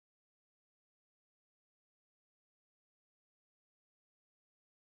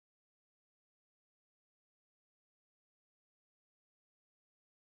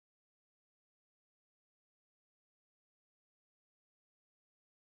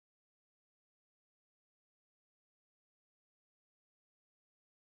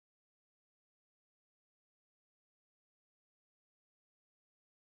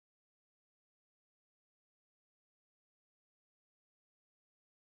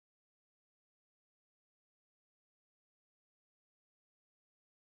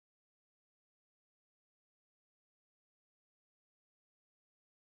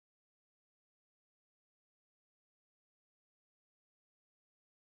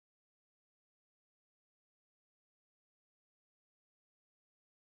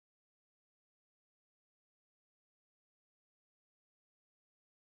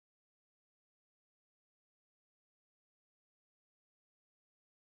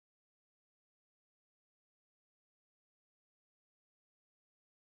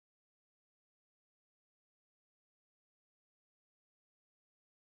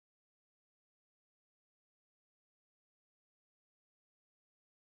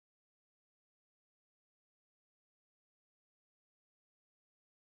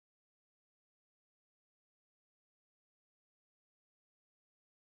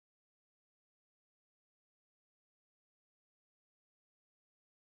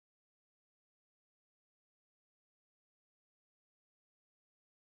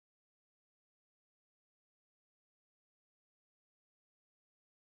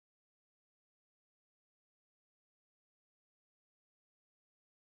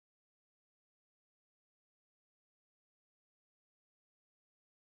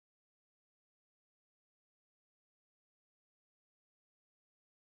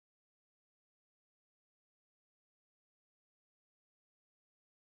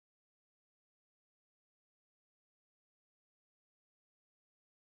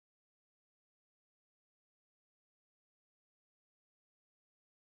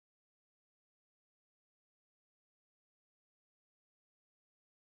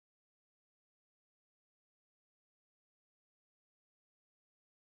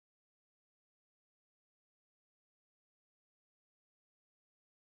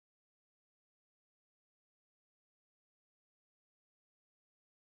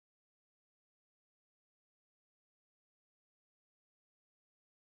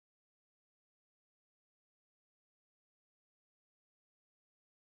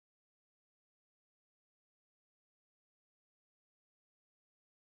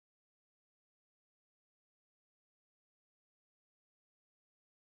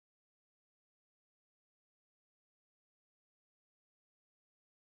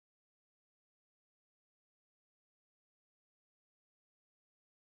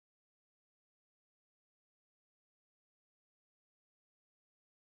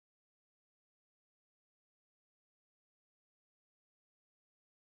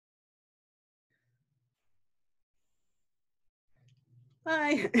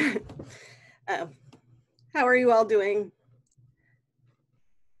Hi. How are you all doing?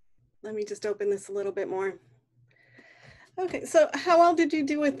 Let me just open this a little bit more. Okay, so how well did you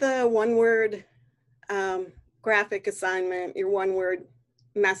do with the one-word graphic assignment, your one-word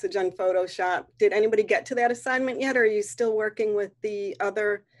message on Photoshop? Did anybody get to that assignment yet, or are you still working with the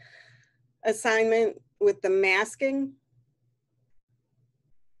other assignment with the masking?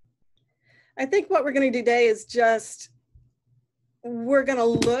 I think what we're going to do today is we're going to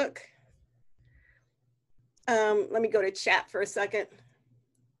look. Let me go to chat for a second.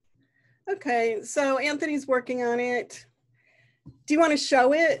 Okay, so Anthony's working on it. Do you want to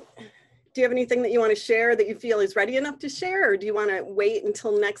show it? Do you have anything that you want to share that you feel is ready enough to share, or do you want to wait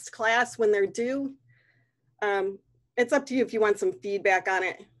until next class when they're due? It's up to you if you want some feedback on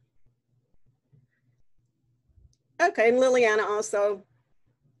it. Okay, and Liliana also.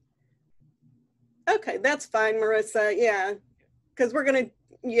 Okay, that's fine, Marissa. Yeah, because we're going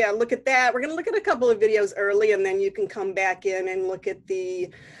to, look at that. We're going to look at a couple of videos early, and then you can come back in and look at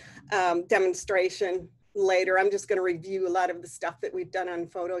the demonstration later. I'm just going to review a lot of the stuff that we've done on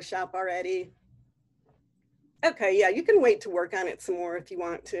Photoshop already. Okay, yeah, you can wait to work on it some more if you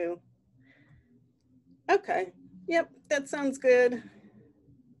want to. Okay, yep, that sounds good.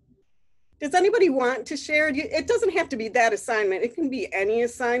 Does anybody want to share? It doesn't have to be that assignment. It can be any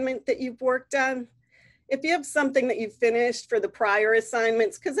assignment that you've worked on. If you have something that you've finished for the prior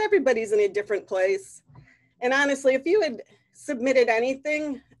assignments, because everybody's in a different place. And honestly, if you had submitted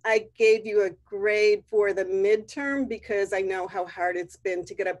anything, I gave you a grade for the midterm because I know how hard it's been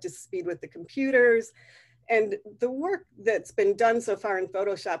to get up to speed with the computers. And the work that's been done so far in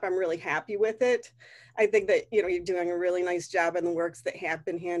Photoshop, I'm really happy with it. I think that you're doing a really nice job on the works that have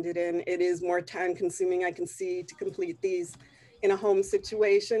been handed in. It is more time consuming, I can see, to complete these in a home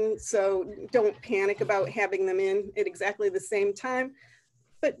situation. So don't panic about having them in at exactly the same time,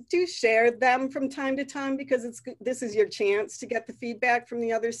 but do share them from time to time because this is your chance to get the feedback from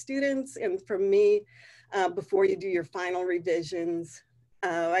the other students and from me before you do your final revisions.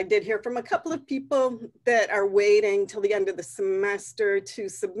 I did hear from a couple of people that are waiting till the end of the semester to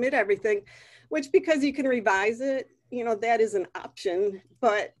submit everything, which because you can revise it, that is an option,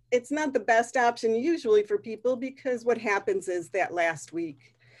 but it's not the best option usually for people because what happens is that last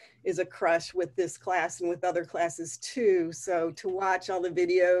week is a crush with this class and with other classes too. So to watch all the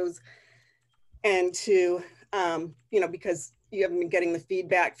videos and to, because you haven't been getting the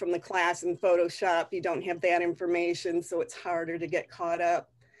feedback from the class in Photoshop, you don't have that information, so it's harder to get caught up.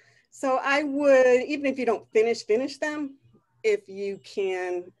 So I would, even if you don't finish them, if you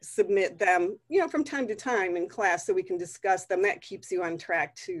can submit them, from time to time in class so we can discuss them, that keeps you on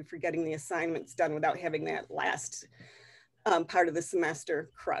track too for getting the assignments done without having that last part of the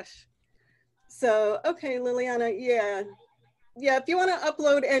semester crush. So, okay, Liliana, yeah, if you want to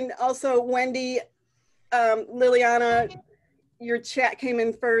upload, and also Wendy, Liliana, your chat came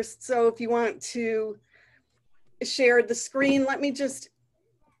in first. So if you want to share the screen, let me just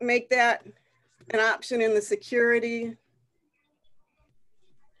make that an option in the security.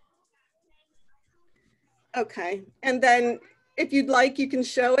 Okay, and then if you'd like, you can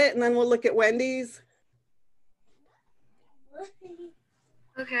show it and then we'll look at Wendy's.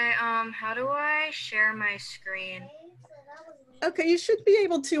 Okay, how do I share my screen? Okay, you should be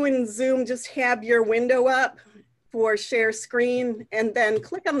able to in Zoom just have your window up for share screen and then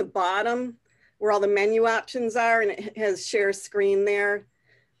click on the bottom where all the menu options are and it has share screen there.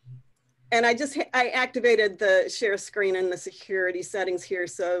 And I activated the share screen in the security settings here,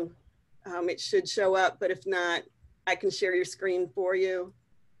 so it should show up, but if not, I can share your screen for you.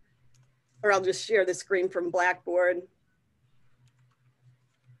 Or I'll just share the screen from Blackboard.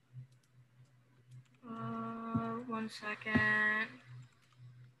 1 second.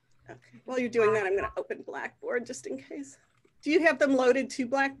 Okay, while you're doing that, I'm gonna open Blackboard just in case. Do you have them loaded to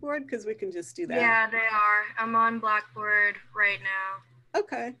Blackboard? Because we can just do that. Yeah, they are. I'm on Blackboard right now.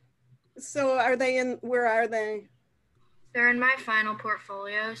 Okay. So are they in, where are they? They're in my final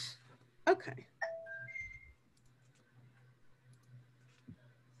portfolios. Okay.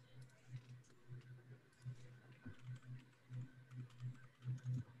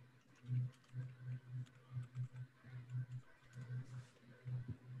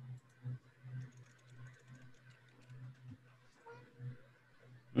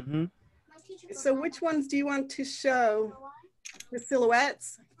 Mm-hmm. So which ones do you want to show? The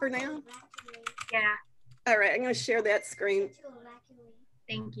silhouettes for now? Yeah. All right, I'm going to share that screen.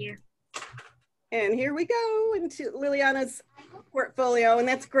 Thank you. And here we go into Liliana's portfolio. And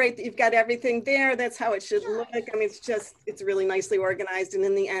that's great that you've got everything there. That's how it should look. I mean, it's really nicely organized. And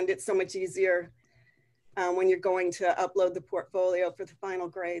in the end, it's so much easier when you're going to upload the portfolio for the final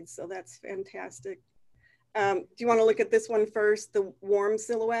grade. So that's fantastic. Do you want to look at this one first, the warm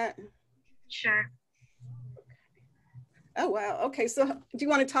silhouette? Sure. Oh, wow. Okay. So do you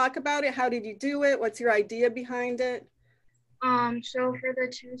want to talk about it? How did you do it? What's your idea behind it? So for the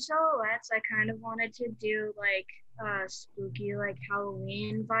two silhouettes, I kind of wanted to do like spooky, like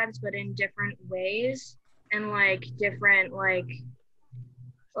Halloween vibes, but in different ways and like different like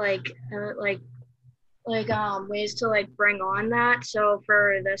uh, like ways to like bring on that. So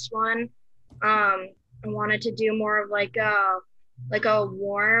for this one, I wanted to do more of like a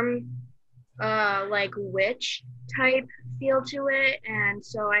warm like witch type feel to it. And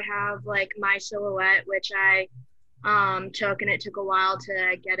so I have like my silhouette, which I took, and it took a while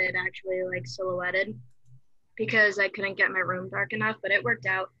to get it actually like silhouetted because I couldn't get my room dark enough, but it worked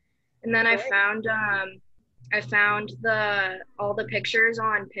out. And then I found all the pictures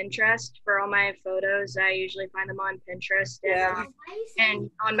on Pinterest for all my photos. I usually find them on Pinterest and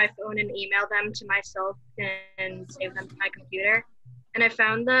on my phone and email them to myself and save them to my computer. And I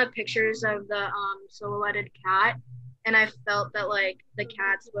found the pictures of the silhouetted cat, and I felt that like the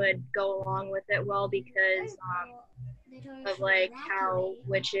cats would go along with it well because of like how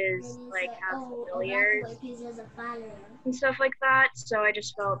witches like have familiars and stuff like that. So I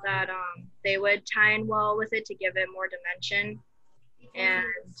just felt that they would tie in well with it to give it more dimension.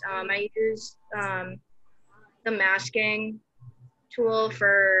 And I used the masking tool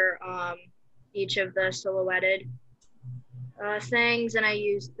for each of the silhouetted things, and I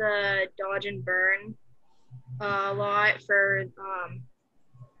used the dodge and burn a lot for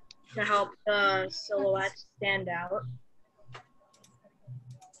to help the silhouettes stand out.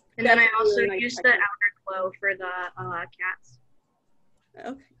 And then I also used the outer glow for the cats.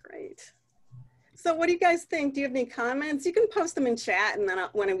 Okay, great. So what do you guys think? Do you have any comments? You can post them in chat, and then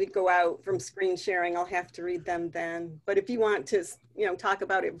when we go out from screen sharing, I'll have to read them then. But if you want to, talk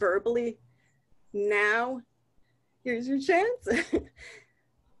about it verbally now, here's your chance.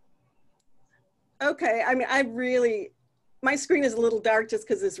 Okay, I mean, my screen is a little dark just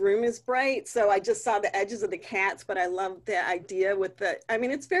because this room is bright. So I just saw the edges of the cats, but I love the idea with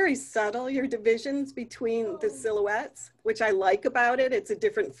it's very subtle, your divisions between the silhouettes, which I like about it. It's a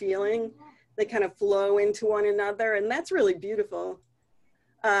different feeling. They kind of flow into one another, and that's really beautiful.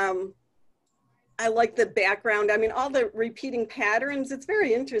 I like the background. I mean, all the repeating patterns, it's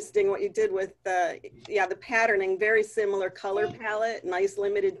very interesting what you did with the patterning, very similar color palette, nice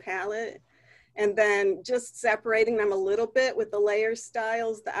limited palette. And then just separating them a little bit with the layer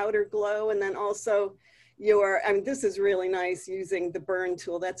styles, the outer glow, and then also this is really nice using the burn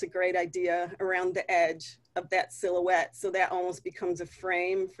tool. That's a great idea around the edge of that silhouette. So that almost becomes a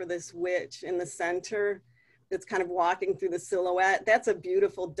frame for this witch in the center that's kind of walking through the silhouette. That's a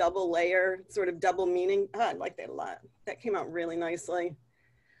beautiful double layer, sort of double meaning. Oh, I like that a lot. That came out really nicely.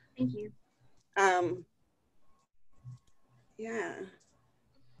 Thank you. Yeah.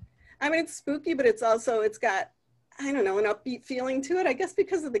 I mean, it's spooky, but it's got, I don't know, an upbeat feeling to it, I guess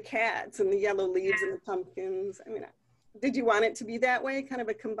because of the cats and the yellow leaves and the pumpkins. I mean, did you want it to be that way, kind of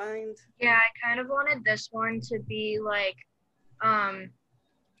a combined? Yeah, I kind of wanted this one to be like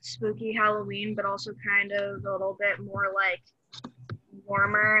spooky Halloween, but also kind of a little bit more like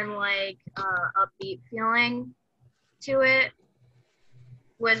warmer and like upbeat feeling to it,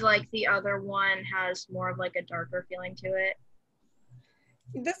 with like the other one has more of like a darker feeling to it.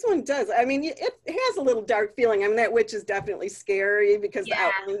 This one does. I mean, it has a little dark feeling. I mean, that witch is definitely scary because the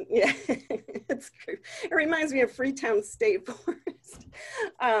outline, it reminds me of Freetown State Forest.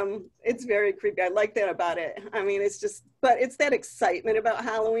 It's very creepy. I like that about it. I mean, but it's that excitement about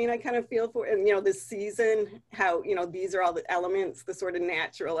Halloween I kind of feel for, and this season, how, these are all the elements, the sort of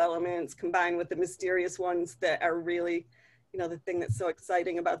natural elements combined with the mysterious ones that are really, the thing that's so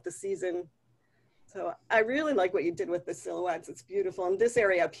exciting about the season. So I really like what you did with the silhouettes. It's beautiful. And this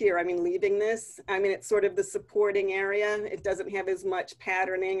area up here, I mean, leaving this, I mean, it's sort of the supporting area. It doesn't have as much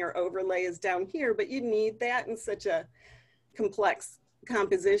patterning or overlay as down here, but you need that in such a complex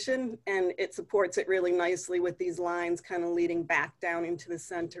composition. And it supports it really nicely with these lines kind of leading back down into the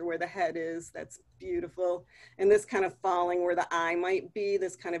center where the head is. That's beautiful. And this kind of falling where the eye might be,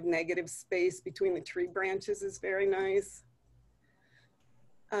 this kind of negative space between the tree branches is very nice.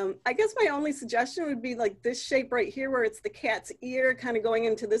 I guess my only suggestion would be like this shape right here where it's the cat's ear kind of going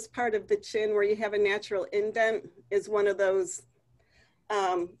into this part of the chin where you have a natural indent is one of those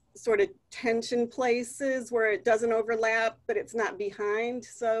sort of tension places where it doesn't overlap, but it's not behind.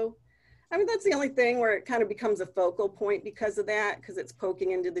 So, I mean, that's the only thing where it kind of becomes a focal point because of that, because it's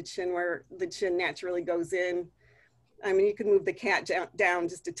poking into the chin where the chin naturally goes in. I mean, you could move the cat down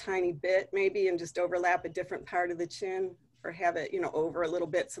just a tiny bit maybe and just overlap a different part of the chin, or have it, you know, over a little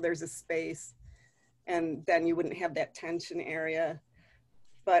bit so there's a space, and then you wouldn't have that tension area.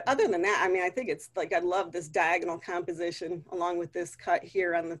 But other than that, I mean, I think it's like, I love this diagonal composition along with this cut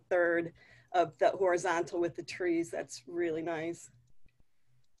here on the third of the horizontal with the trees. That's really nice.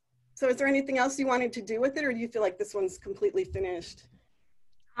 So is there anything else you wanted to do with it, or do you feel like this one's completely finished?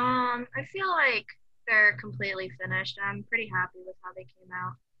 I feel like they're completely finished. I'm pretty happy with how they came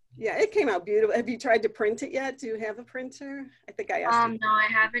out. Yeah, it came out beautiful. Have you tried to print it yet? Do you have a printer? I think I asked you. No, I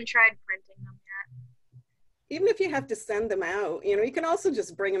haven't tried printing them yet. Even if you have to send them out, you know, you can also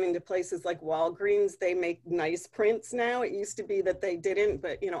just bring them into places like Walgreens. They make nice prints now. It used to be that they didn't,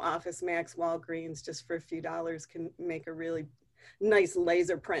 but, you know, Office Max, Walgreens, just for a few dollars can make a really nice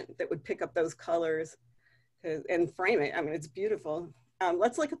laser print that would pick up those colors and frame it. I mean, it's beautiful.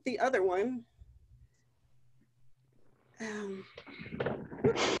 Let's look at the other one.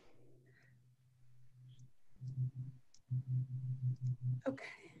 Okay.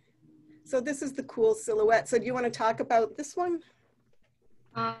 So this is the cool silhouette. So do you want to talk about this one?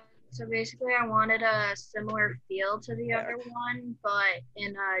 So basically I wanted a similar feel to the other one, but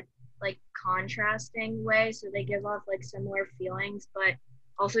in a like contrasting way. So they give off like similar feelings, but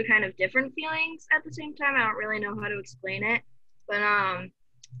also kind of different feelings at the same time. I don't really know how to explain it, but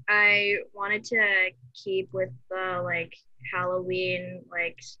I wanted to keep with the like Halloween,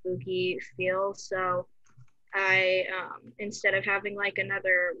 like spooky feel. So I, instead of having like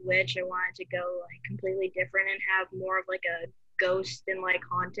another witch, I wanted to go like completely different and have more of like a ghost and like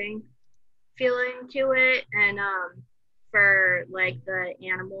haunting feeling to it. And for like the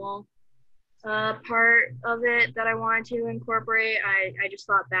animal part of it that I wanted to incorporate, I just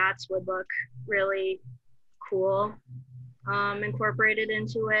thought bats would look really cool incorporated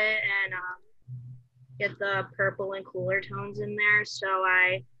into it, and get the purple and cooler tones in there. So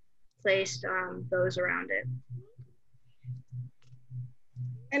I placed those around it.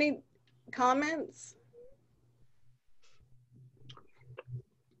 Any comments?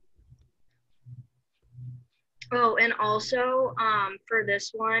 Oh, and also for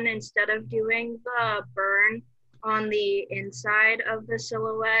this one, instead of doing the burn on the inside of the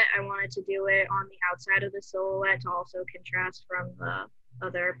silhouette, I wanted to do it on the outside of the silhouette to also contrast from the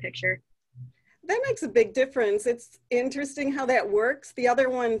other picture. That makes a big difference. It's interesting how that works. The other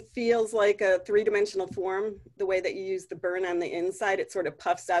one feels like a three-dimensional form. The way that you use the burn on the inside, it sort of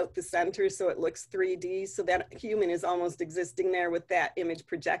puffs out the center so it looks 3D. So that human is almost existing there with that image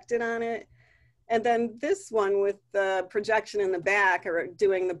projected on it. And then this one with the projection in the back, or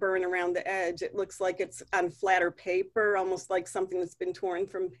doing the burn around the edge, it looks like it's on flatter paper, almost like something that's been torn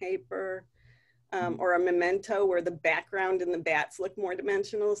from paper, or a memento where the background and the bats look more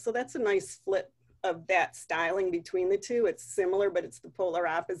dimensional. So that's a nice flip of that styling between the two. It's similar, but it's the polar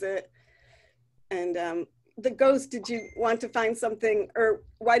opposite. And the ghost, did you want to find something, or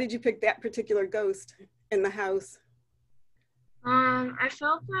why did you pick that particular ghost in the house? I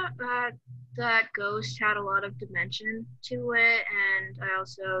felt that that ghost had a lot of dimension to it, and I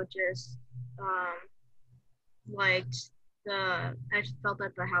also just I felt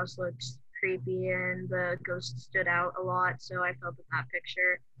that the house looked creepy and the ghost stood out a lot, so I felt that that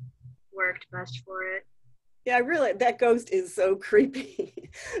picture worked best for it. Yeah, really, that ghost is so creepy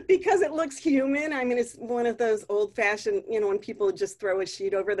because it looks human. I mean, it's one of those old fashioned, you know, when people just throw a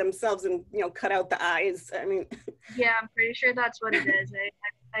sheet over themselves and, you know, cut out the eyes. I mean. Yeah, I'm pretty sure that's what it is.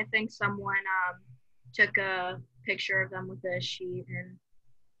 I think someone took a picture of them with a sheet, and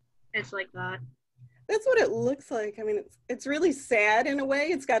it's like that. That's what it looks like. I mean, it's really sad in a way.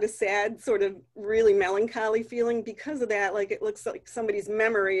 It's got a sad sort of really melancholy feeling because of that. Like it looks like somebody's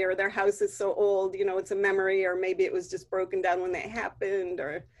memory, or their house is so old, you know, it's a memory, or maybe it was just broken down when that happened,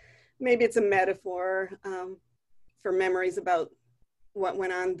 or maybe it's a metaphor for memories about what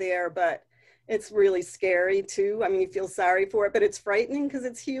went on there. But it's really scary too. I mean, you feel sorry for it, but it's frightening because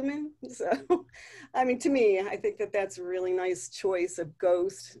it's human. So, I mean, to me, I think that that's a really nice choice of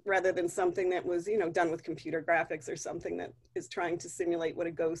ghost rather than something that was, you know, done with computer graphics or something that is trying to simulate what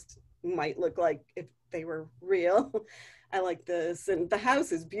a ghost might look like if they were real. I like this, and the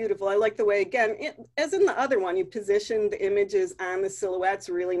house is beautiful. I like the way, again, as in the other one, you position the images on the silhouettes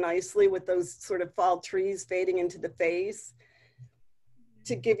really nicely with those sort of fall trees fading into the face,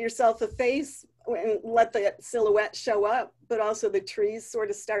 to give yourself a face and let the silhouette show up, but also the trees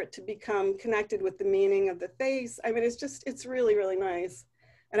sort of start to become connected with the meaning of the face. I mean, it's really, really nice.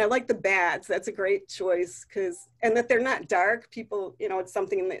 And I like the bats. That's a great choice and that they're not dark. People, it's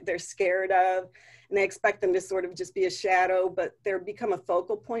something that they're scared of and they expect them to sort of just be a shadow, but they're become a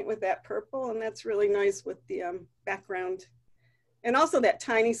focal point with that purple. And that's really nice with the background. And also that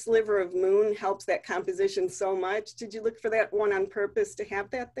tiny sliver of moon helps that composition so much. Did you look for that one on purpose to have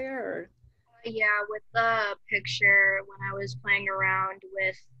that there? Or? Yeah, with the picture, when I was playing around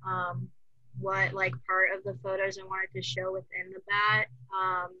with what like part of the photos I wanted to show within the bat,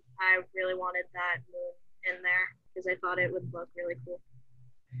 I really wanted that moon in there because I thought it would look really cool.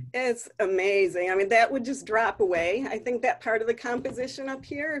 It's amazing. I mean, that would just drop away. I think that part of the composition up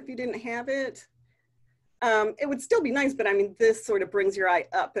here, if you didn't have it, it would still be nice, but I mean, this sort of brings your eye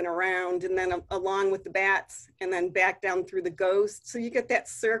up and around and then along with the bats and then back down through the ghost. So you get that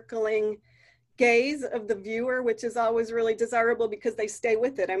circling gaze of the viewer, which is always really desirable because they stay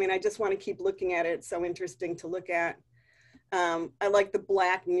with it. I mean, I just want to keep looking at it. It's so interesting to look at. I like the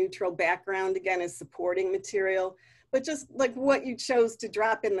black neutral background, again, as supporting material, but just like what you chose to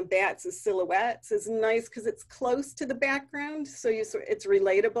drop in the bats as silhouettes is nice because it's close to the background. So it's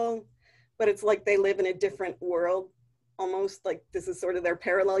relatable, but it's like they live in a different world, almost like this is sort of their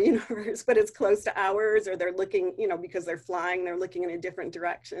parallel universe, but it's close to ours, or they're looking, because they're flying, they're looking in a different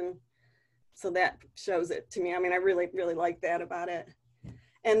direction. So that shows it to me. I mean, I really, really like that about it.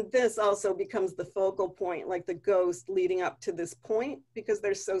 And this also becomes the focal point, like the ghost leading up to this point, because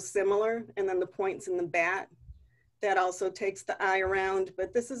they're so similar. And then the points in the bat, that also takes the eye around.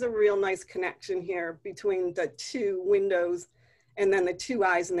 But this is a real nice connection here between the two windows and then the two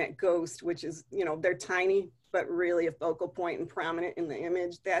eyes in that ghost, which is, they're tiny, but really a focal point and prominent in the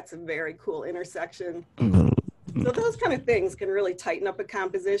image. That's a very cool intersection. So those kind of things can really tighten up a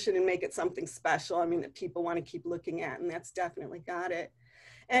composition and make it something special. I mean, that people want to keep looking at, and that's definitely got it.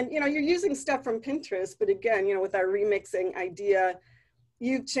 And, you're using stuff from Pinterest, but again, with our remixing idea,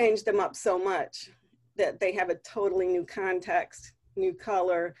 you've changed them up so much that they have a totally new context, new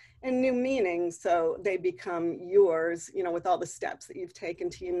color, and new meaning. So they become yours, with all the steps that you've taken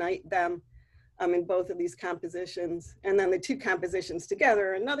to unite them in both of these compositions. And then the two compositions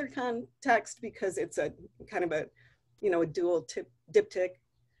together, another context, because it's a kind of a, a dual diptych.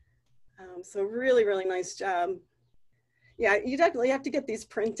 So really, really nice job. Yeah, you definitely have to get these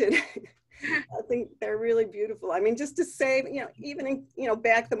printed. I think they're really beautiful. I mean, just to save, even,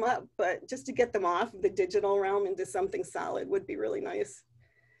 back them up, but just to get them off of the digital realm into something solid would be really nice.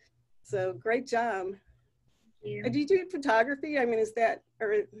 So great job. Yeah. Do you do photography? I mean,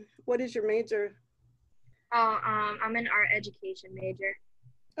 or what is your major? Oh, I'm an art education major.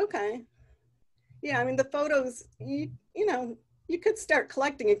 Okay. Yeah, I mean, the photos, you could start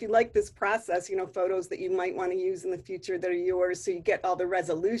collecting if you like this process, photos that you might want to use in the future that are yours, so you get all the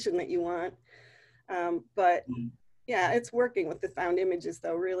resolution that you want. But yeah, it's working with the found images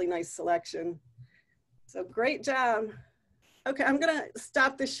though, really nice selection. So great job. Okay, I'm gonna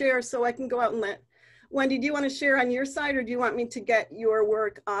stop the share so I can go out and let, Wendy, do you want to share on your side or do you want me to get your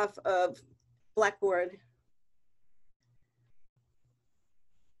work off of Blackboard?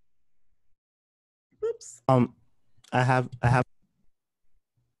 Oops. I have.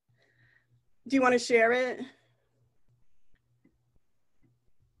 Do you want to share it?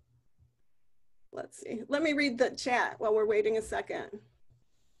 Let's see. Let me read the chat while we're waiting a second.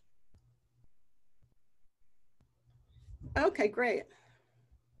 Okay, great.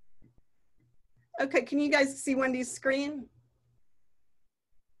 Okay, can you guys see Wendy's screen?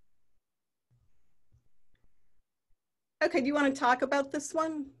 Okay, do you want to talk about this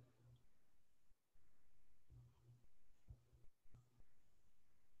one?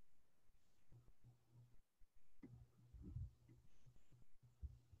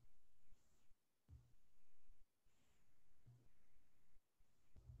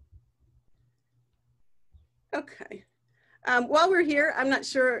 Okay. While we're here, I'm not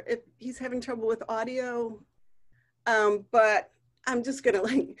sure if he's having trouble with audio, but I'm just gonna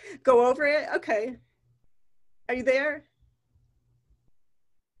go over it. Okay. Are you there?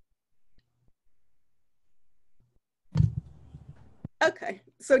 Okay.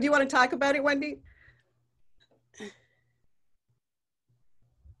 So do you want to talk about it, Wendy?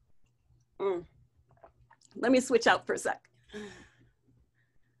 Let me switch out for a sec.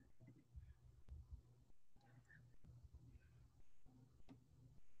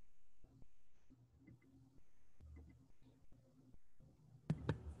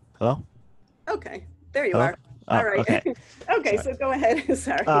 Hello? Okay, there you Hello? are. All right. Okay. Okay, so go ahead.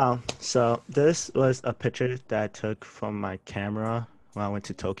 Sorry. So this was a picture that I took from my camera when I went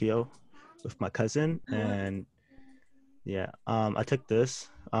to Tokyo with my cousin, and yeah, I took this.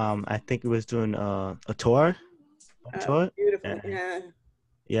 I think it was doing a tour. Beautiful. Yeah.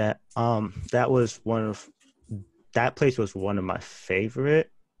 Yeah, that was that place was one of my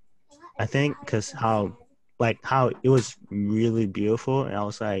favorite, I think, because how it was really beautiful, and I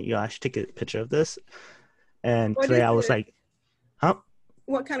was like, yo, I should take a picture of this. And What today is I was it? like, huh?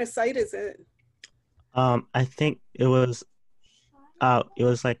 What kind of site is it? I think it was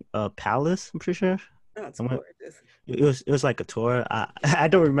like a palace, I'm pretty sure. Oh, it's I went, gorgeous. it was like a tour. I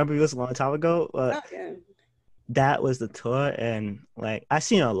don't remember, it was a long time ago, but Oh, yeah. that was the tour, and like I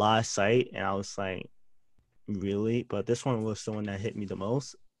seen a lot of sight, and I was like, really? But this one was the one that hit me the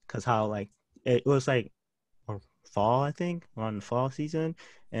most, because how like it was like fall, I think, on the fall season,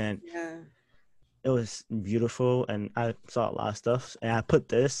 and Yeah. it was beautiful, and I saw a lot of stuff, and I put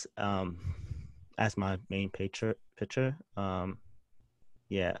this as my main picture.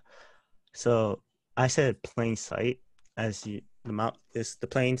 Yeah. So I said plain sight, as you the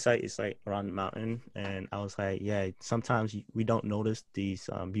plain sight is like around the mountain, and I was like, yeah, sometimes we don't notice these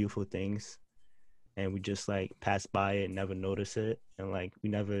beautiful things, and we just like pass by it and never notice it, and like we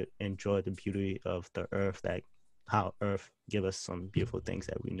never enjoy the beauty of the earth, that how earth give us some beautiful things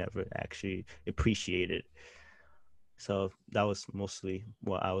that we never actually appreciated. So that was mostly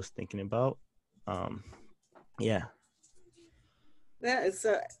what I was thinking about. um yeah. That is,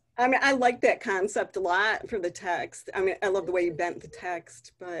 I mean, I like that concept a lot for the text. I mean, I love the way you bent the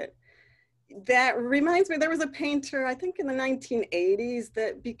text, but that reminds me, there was a painter, I think in the 1980s,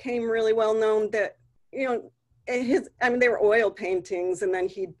 that became really well known that, you know, I mean, they were oil paintings, and then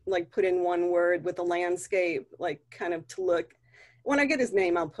he'd like put in one word with a landscape, like kind of to look. When I get his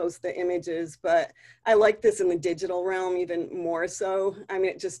name, I'll post the images, but I like this in the digital realm even more so. I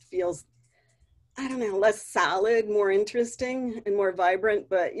mean, it just feels, I don't know, less solid, more interesting and more vibrant.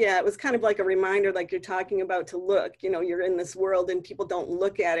 But yeah, it was kind of like a reminder, like you're talking about, to look, you know, you're in this world and people don't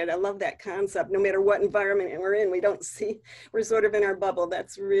look at it. I love that concept. No matter what environment we're in, we don't see, we're sort of in our bubble.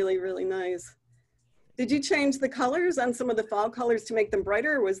 That's really, really nice. Did you change the colors on some of the fall colors to make them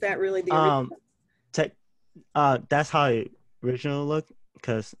brighter, or was that really the original? um tech that's how it originally looked,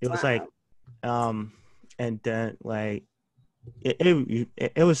 because it was like Wow. um and then like it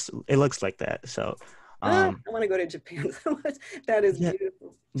looks like that. So um I want to go to Japan so much. That is yeah,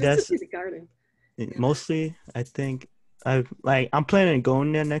 beautiful. Just to that's see the garden. mostly, I think, I'm planning on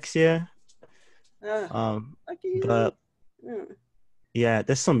going there next year. Ah, um lucky you. but Yeah. yeah,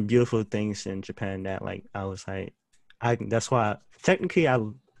 there's some beautiful things in Japan that like I was like, that's why technically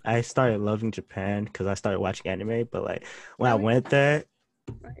I started loving Japan because I started watching anime. But like when I Really? went there,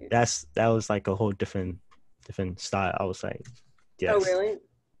 Right. that was like a whole different style. I was like, Oh, yes. really?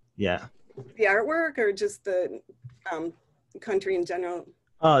 Yeah. The artwork or just the um, country in general?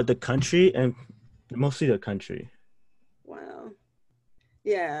 The country, and mostly the country. Wow.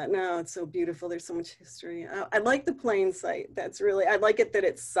 Yeah, no, it's so beautiful. There's so much history. I like the plain sight. That's really, I like it that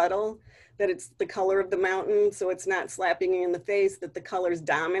it's subtle, that it's the color of the mountain. So it's not slapping you in the face, that the colors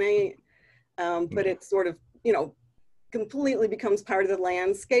dominate. But Yeah. it's sort of, you know, completely becomes part of the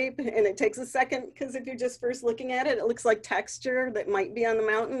landscape. And it takes a second, because if you're just first looking at it, it looks like texture that might be on the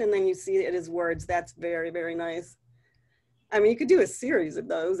mountain. And then you see it as words. That's very, very nice. I mean, you could do a series of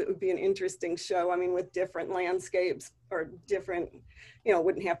those. It would be an interesting show. I mean, with different landscapes or different, you know, it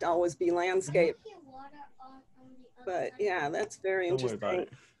wouldn't have to always be landscape. But yeah, that's very Don't worry about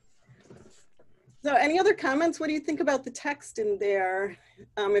interesting. it. So any other comments? What do you think about the text in there?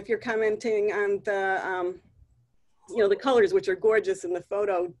 If you're commenting on the, you know, the colors, which are gorgeous in the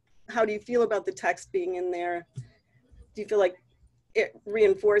photo, how do you feel about the text being in there? Do you feel like it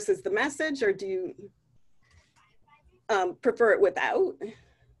reinforces the message, or do you prefer it without?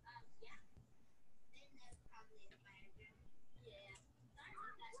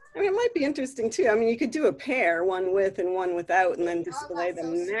 I mean, it might be interesting too. I mean, you could do a pair, one with and one without, and then display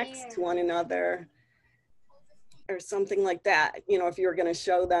them next to one another or something like that. You know, if you were going to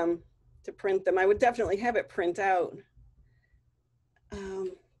show them to print them, I would definitely have it print out.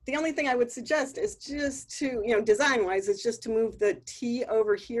 The only thing I would suggest is just to, you know, design wise, is just to move the T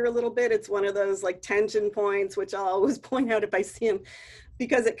over here a little bit. It's one of those like tension points, which I'll always point out if I see them,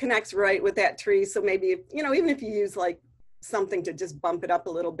 because it connects right with that tree. So maybe, you know, even if you use like something to just bump it up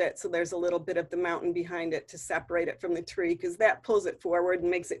a little bit, so there's a little bit of the mountain behind it to separate it from the tree, because that pulls it forward and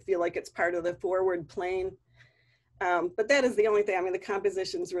makes it feel like it's part of the forward plane. But that is the only thing. I mean, the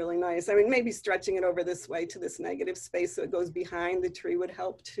composition is really nice. I mean, maybe stretching it over this way to this negative space so it goes behind the tree would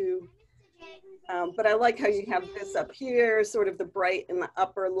help too. But I like how you have this up here, sort of the bright in the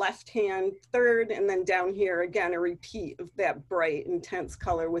upper left-hand third, and then down here, again, a repeat of that bright, intense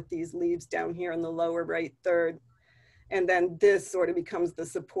color with these leaves down here in the lower right third. And then this sort of becomes the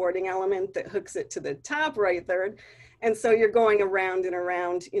supporting element that hooks it to the top right third. And so you're going around and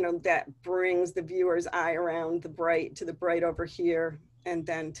around, you know, that brings the viewer's eye around the bright to the bright over here, and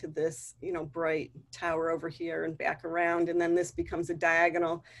then to this, you know, bright tower over here and back around. And then this becomes a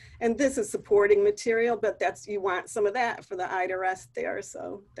diagonal. And this is supporting material, but that's, you want some of that for the eye to rest there.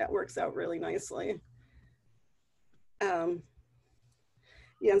 So that works out really nicely.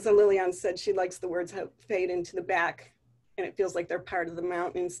 Yeah, and so Lillian said she likes the words how fade into the back, and it feels like they're part of the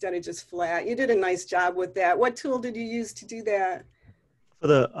mountain instead of just flat. You did a nice job with that. What tool did you use to do that? For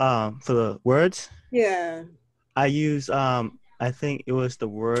the words, Yeah. I use I think it was the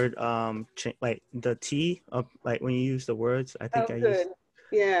word like the T of like when you use the words. I think Oh, I good. used,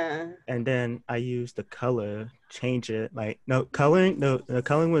 Yeah. and then I used the color, change it. Like no coloring, the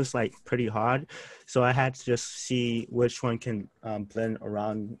coloring was like pretty hard, so I had to just see which one can blend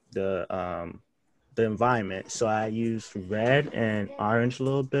around the environment. So I used red and orange a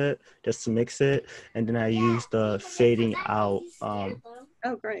little bit just to mix it, and then I used the fading out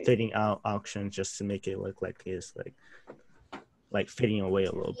Oh, great. fading out option just to make it look like it's like fading away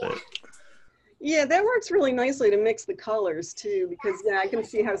a little bit. Yeah, that works really nicely to mix the colors too, because yeah, I can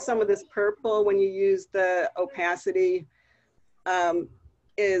see how some of this purple, when you use the opacity,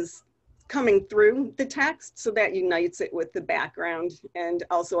 is coming through the text, so that unites it with the background. And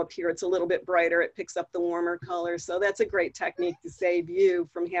also up here, it's a little bit brighter. It picks up the warmer color. So that's a great technique to save you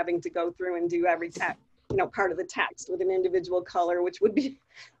from having to go through and do every text, you know, part of the text with an individual color, which would be,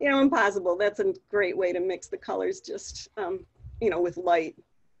 you know, impossible. That's a great way to mix the colors just, you know, with light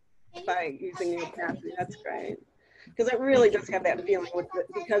by using the opacity. That's great. Because it really does have that feeling with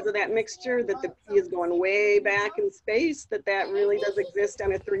because of that mixture that the P is going way back in space, that really does exist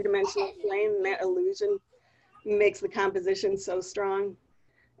on a three-dimensional plane, and that illusion makes the composition so strong.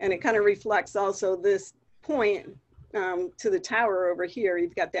 And it kind of reflects also this point to the tower over here.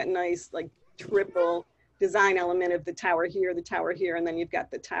 You've got that nice like triple design element of the tower here, and then you've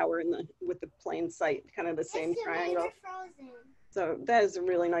got the tower with the plain sight, kind of the same triangle. So that is a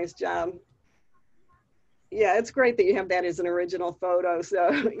really nice job. Yeah, it's great that you have that as an original photo.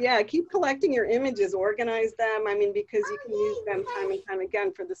 So yeah, keep collecting your images, organize them. I mean, because you can use them time and time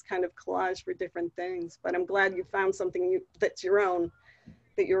again for this kind of collage for different things. But I'm glad you found something that's your own,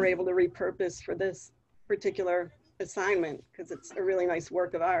 that you're able to repurpose for this particular assignment, because it's a really nice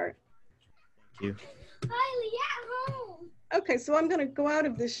work of art. Thank you. Okay, so I'm gonna go out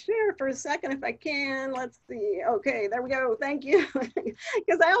of the share for a second if I can. Let's see. Okay, there we go. Thank you.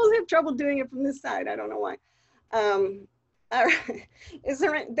 Because I always have trouble doing it from this side. I don't know why. All right. Is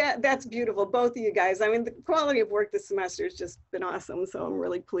there that's beautiful, both of you guys. I mean, the quality of work this semester has just been awesome. So I'm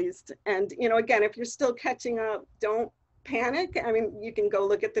really pleased. And you know, again, if you're still catching up, don't panic. I mean, you can go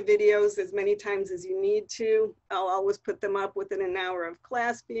look at the videos as many times as you need to. I'll always put them up within an hour of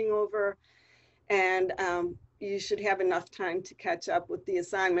class being over. And you should have enough time to catch up with the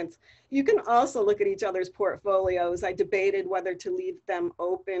assignments. You can also look at each other's portfolios. I debated whether to leave them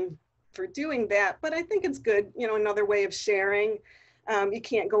open for doing that, but I think it's good, you know, another way of sharing. You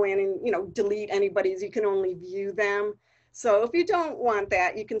can't go in and, you know, delete anybody's, you can only view them. So if you don't want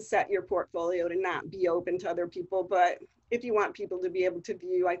that, you can set your portfolio to not be open to other people. But if you want people to be able to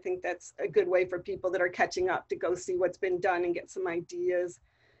view, I think that's a good way for people that are catching up to go see what's been done and get some ideas.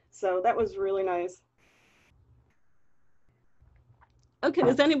 So that was really nice. Okay,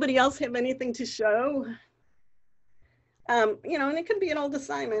 does anybody else have anything to show? You know, and it could be an old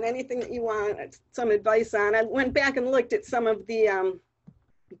assignment, anything that you want some advice on. I went back and looked at some of the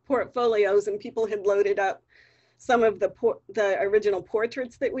portfolios, and people had loaded up some of the original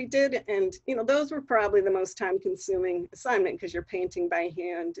portraits that we did. And, you know, those were probably the most time consuming assignment, because you're painting by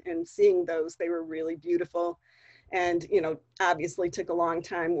hand, and seeing those, they were really beautiful. And, you know, obviously took a long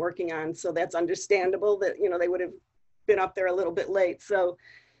time working on. So that's understandable that, you know, they would have been up there a little bit late. So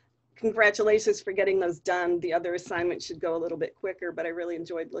congratulations for getting those done. The other assignments should go a little bit quicker, but I really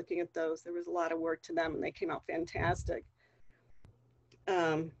enjoyed looking at those. There was a lot of work to them, and they came out fantastic.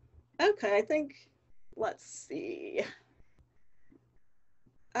 Okay, I think, let's see.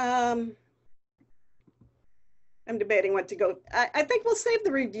 I'm debating what to go. I think we'll save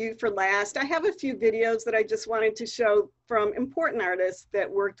the review for last. I have a few videos that I just wanted to show from important artists that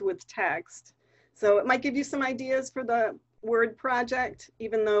worked with text. So it might give you some ideas for the word project,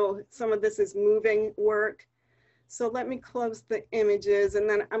 even though some of this is moving work. So let me close the images, and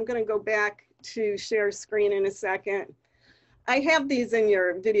then I'm going to go back to share screen in a second. I have these in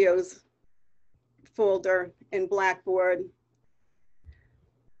your videos folder in Blackboard.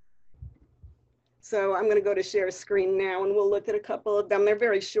 So I'm going to go to share screen now, and we'll look at a couple of them. They're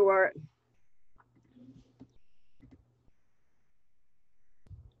very short.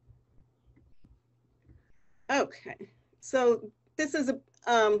 Okay, so this is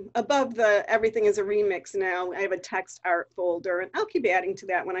above the everything is a remix now. I have a text art folder, and I'll keep adding to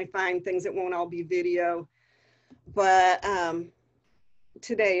that when I find things that won't all be video. But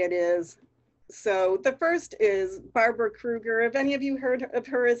today it is. So the first is Barbara Kruger. Have any of you heard of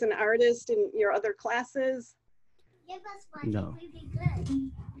her as an artist in your other classes? No.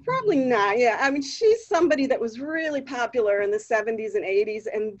 Probably not. Yeah, I mean, she's somebody that was really popular in the 70s and 80s,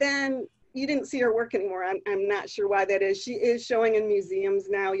 and then you didn't see her work anymore. I'm not sure why that is. She is showing in museums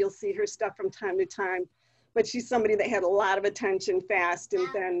now. You'll see her stuff from time to time, but she's somebody that had a lot of attention fast and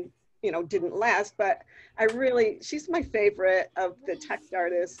then, you know, didn't last. But she's my favorite of the text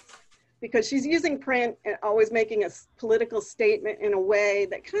artists because she's using print and always making a political statement in a way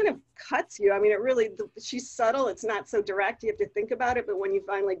that kind of cuts you. I mean, she's subtle. It's not so direct. You have to think about it. But when you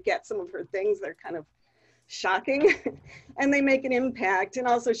finally get some of her things, they're kind of shocking and they make an impact. And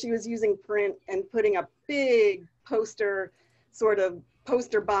also she was using print and putting up big poster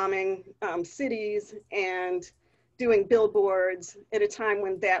bombing cities and doing billboards at a time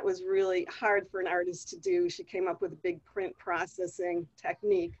when that was really hard for an artist to do. She came up with a big print processing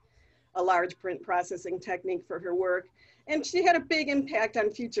technique, a large print processing technique for her work. And she had a big impact on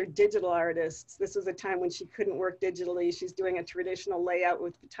future digital artists. This was a time when she couldn't work digitally. She's doing a traditional layout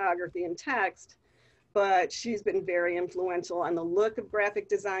with photography and text, but she's been very influential on the look of graphic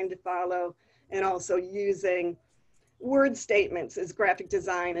design to follow, and also using word statements as graphic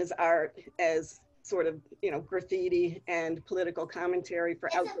design, as art, as sort of, you know, graffiti and political commentary for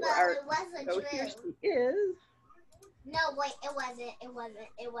outdoor art. So here she is. No, wait, it wasn't.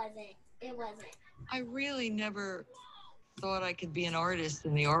 I really never thought I could be an artist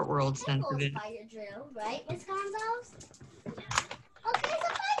in the art world sense of it. Fire drill, right, Miss Gonzalez? Okay, it's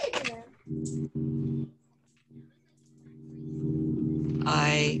a fire drill.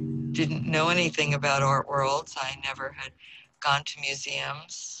 I didn't know anything about art worlds. I never had gone to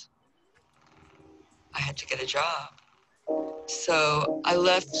museums. I had to get a job. So I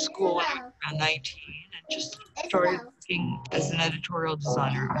left school when I was around 19 and just started working as an editorial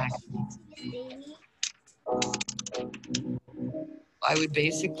designer. I would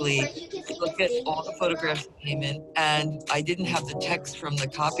basically look at all the photographs that came in, and I didn't have the text from the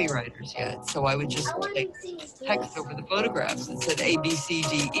copywriters yet, so I would just take text over the photographs that said A, B, C,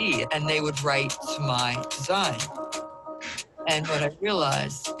 D, E, and they would write to my design. And what I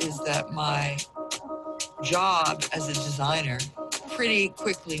realized is that my job as a designer pretty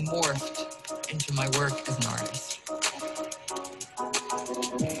quickly morphed into my work as an artist.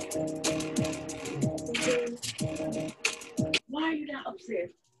 Why are you not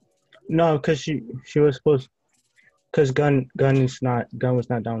upstairs? No, because she was supposed, because gun was not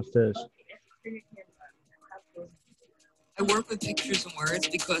downstairs. I work with pictures and words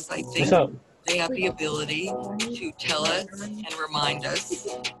because I think they have the ability to tell us and remind us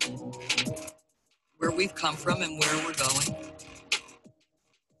where we've come from and where we're going.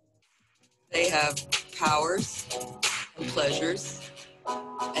 They have powers and pleasures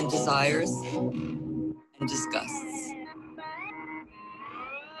and desires and disgusts.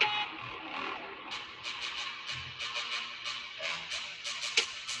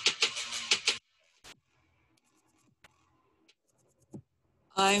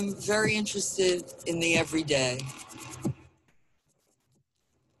 I'm very interested in the everyday.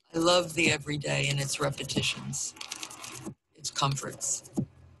 I love the everyday and its repetitions, its comforts.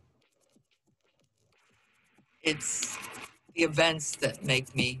 It's the events that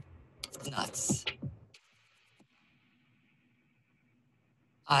make me nuts.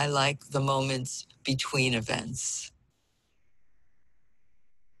 I like the moments between events.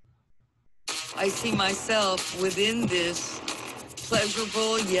 I see myself within this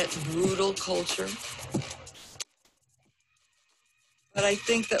pleasurable yet brutal culture. But I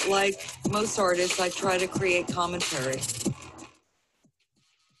think that, like most artists, I try to create commentary.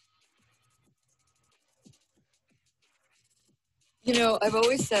 You know, I've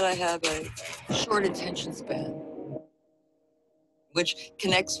always said I have a short attention span, which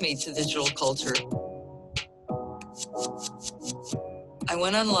connects me to digital culture. I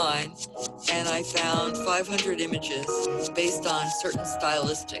went online and I found 500 images based on certain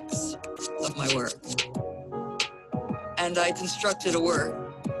stylistics of my work. And I constructed a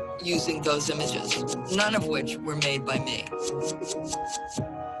work using those images, none of which were made by me.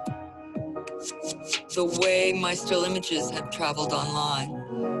 The way my still images have traveled online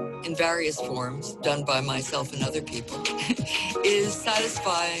in various forms, done by myself and other people, is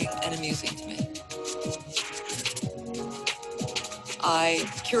satisfying and amusing to me. I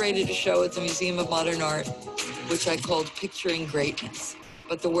curated a show at the Museum of Modern Art, which I called Picturing Greatness,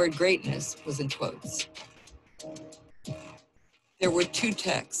 but the word greatness was in quotes. There were two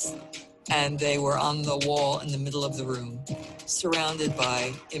texts, and they were on the wall in the middle of the room, surrounded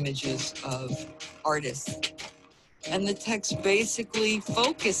by images of artists. And the text basically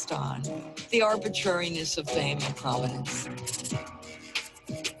focused on the arbitrariness of fame and prominence.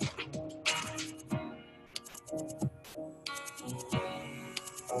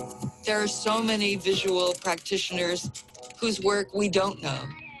 There are so many visual practitioners whose work we don't know.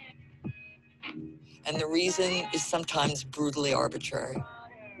 And the reason is sometimes brutally arbitrary.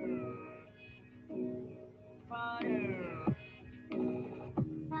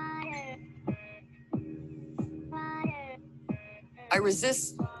 I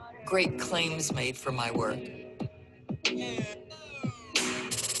resist great claims made for my work.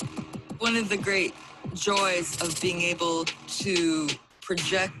 One of the great joys of being able to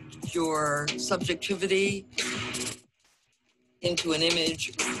project your subjectivity into an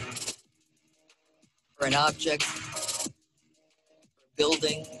image or an object, or a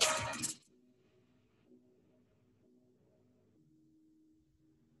building,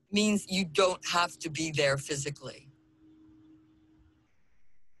 means you don't have to be there physically.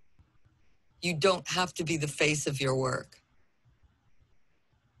 You don't have to be the face of your work.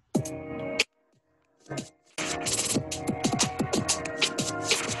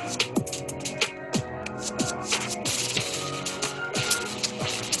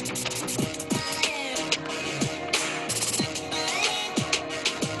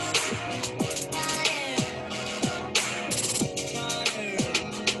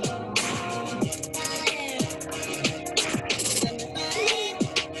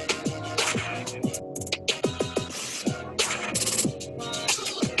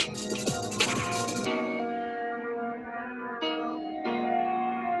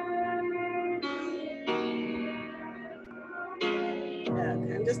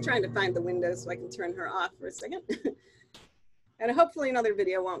 I'm just trying to find the window so I can turn her off for a second. And hopefully another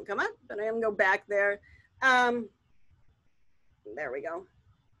video won't come up, but I am go back there. There we go.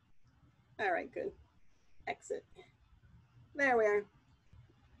 All right, good. Exit. There we are.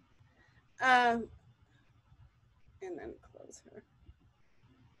 And then close her.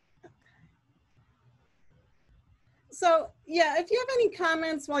 Okay. So yeah, if you have any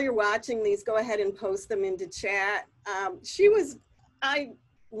comments while you're watching these, go ahead and post them into chat. I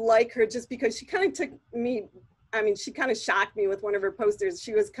like her just because she kind of took me, she kind of shocked me with one of her posters.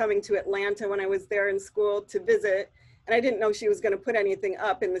 She was coming to Atlanta when I was there in school to visit, and I didn't know she was going to put anything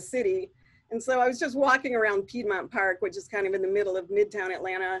up in the city. And so I was just walking around Piedmont Park, which is kind of in the middle of Midtown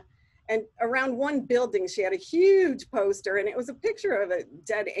Atlanta. And around one building, she had a huge poster, and it was a picture of a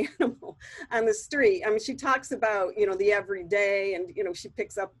dead animal on the street. She talks about, the everyday, and, she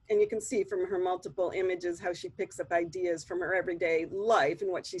picks up, and you can see from her multiple images how she picks up ideas from her everyday life and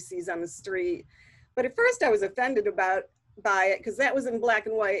what she sees on the street. But at first I was offended by it because that was in black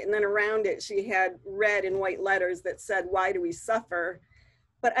and white, and then around it she had red and white letters that said, "Why do we suffer?"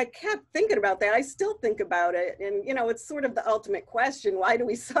 But I kept thinking about that. I still think about it. And, it's sort of the ultimate question, why do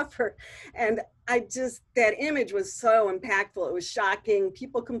we suffer? And that image was so impactful. It was shocking.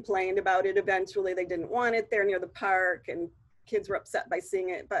 People complained about it eventually. They didn't want it there near the park, and kids were upset by seeing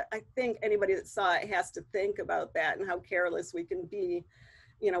it. But I think anybody that saw it has to think about that and how careless we can be,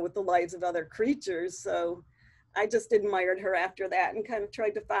 with the lives of other creatures. So I just admired her after that and kind of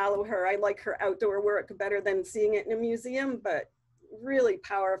tried to follow her. I like her outdoor work better than seeing it in a museum, but really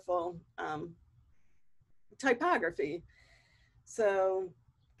powerful typography. So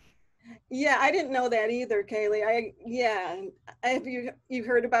yeah, I didn't know that either, Kaylee. Have you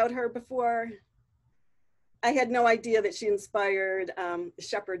heard about her before? I had no idea that she inspired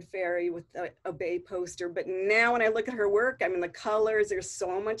Shepard Fairey with a Bay poster, but now when I look at her work, the colors are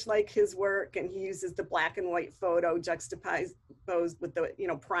so much like his work, and he uses the black and white photo juxtaposed with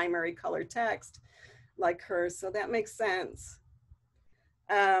the primary color text like her, so that makes sense.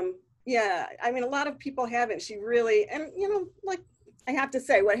 Yeah, a lot of people haven't. She really, and I have to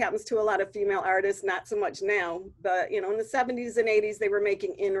say, what happens to a lot of female artists, not so much now, but in the 70s and 80s, they were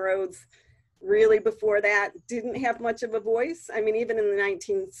making inroads. Really before that, didn't have much of a voice. Even in the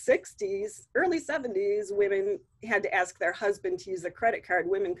 1960s, early 70s, women had to ask their husband to use a credit card.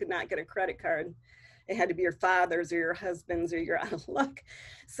 Women could not get a credit card. It had to be your father's or your husband's, or you're out of luck.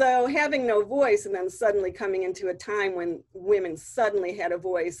 So having no voice, and then suddenly coming into a time when women suddenly had a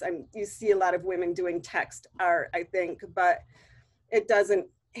voice. You see a lot of women doing text art, I think, but it doesn't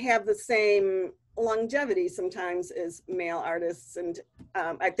have the same longevity sometimes as male artists. And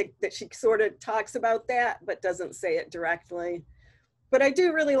I think that she sort of talks about that, but doesn't say it directly. But I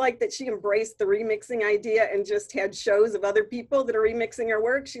do really like that she embraced the remixing idea and just had shows of other people that are remixing her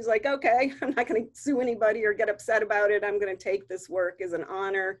work. She's like, okay, I'm not going to sue anybody or get upset about it. I'm going to take this work as an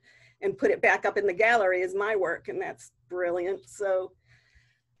honor and put it back up in the gallery as my work. And that's brilliant. So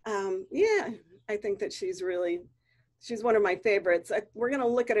yeah, I think that she's one of my favorites. We're going to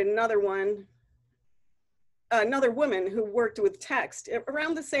look at another one. Another woman who worked with text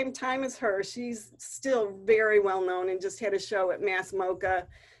around the same time as her. She's still very well known and just had a show at Mass MoCA,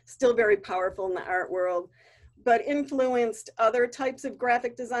 still very powerful in the art world, but influenced other types of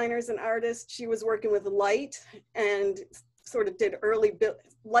graphic designers and artists. She was working with light and sort of did early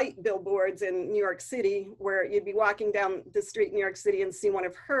light billboards in New York City, where you'd be walking down the street in New York City and see one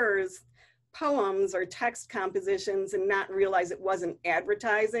of hers poems or text compositions and not realize it wasn't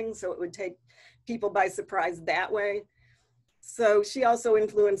advertising. So it would take people by surprise that way. So she also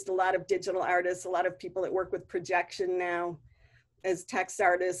influenced a lot of digital artists, a lot of people that work with projection now as text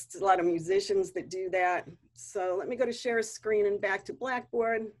artists, a lot of musicians that do that. So let me go to share screen and back to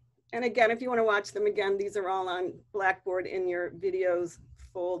Blackboard. And again, if you want to watch them again, these are all on Blackboard in your videos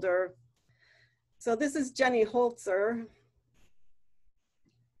folder. So this is Jenny Holzer.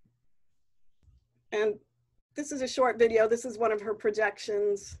 And this is a short video. This is one of her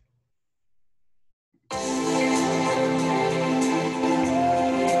projections.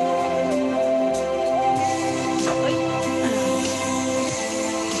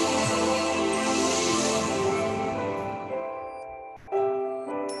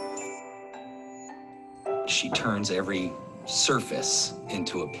 She turns every surface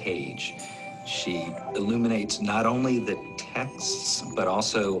into a page. She illuminates not only the texts, but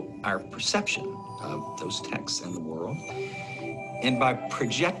also our perception of those texts in the world. And by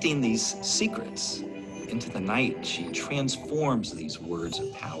projecting these secrets into the night, she transforms these words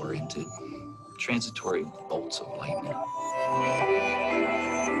of power into transitory bolts of lightning.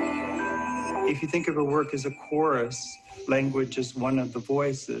 If you think of her work as a chorus, language is one of the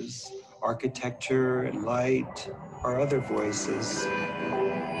voices. Architecture and light are other voices.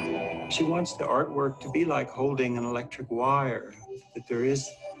 She wants the artwork to be like holding an electric wire, that there is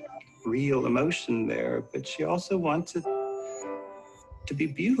real emotion there, but she also wants it to be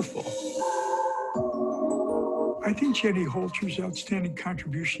beautiful. I think Jenny Holzer's outstanding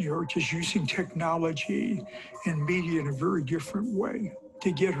contribution to art is using technology and media in a very different way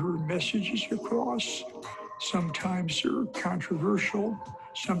to get her messages across. Sometimes they're controversial,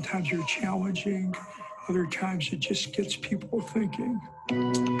 sometimes they're challenging, other times it just gets people thinking.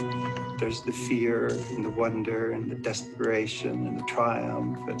 There's the fear and the wonder and the desperation and the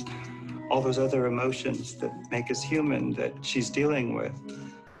triumph and all those other emotions that make us human that she's dealing with.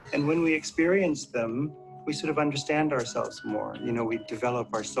 And when we experience them, we sort of understand ourselves more. You know, we develop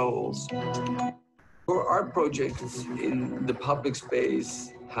our souls. Our art projects in the public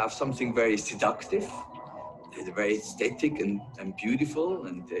space have something very seductive. They're very aesthetic and beautiful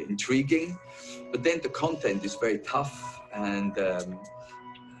and intriguing. But then the content is very tough and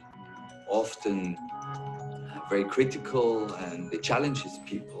often very critical, and it challenges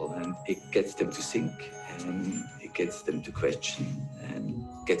people, and it gets them to think, and it gets them to question, and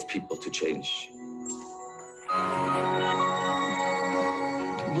gets people to change.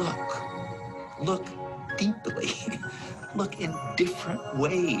 Look deeply. Look in different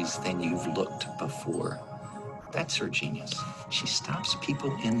ways than you've looked before. That's her genius. She stops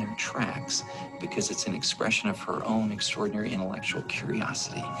people in their tracks because it's an expression of her own extraordinary intellectual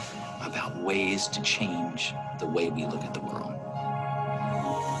curiosity about ways to change the way we look at the world.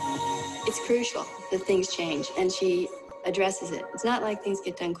 It's crucial that things change, and she addresses it. It's not like things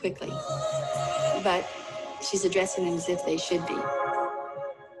get done quickly, but she's addressing them as if they should be.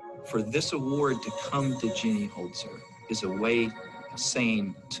 For this award to come to Jenny Holzer is a way of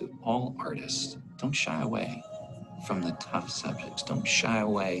saying to all artists, don't shy away from the tough subjects. Don't shy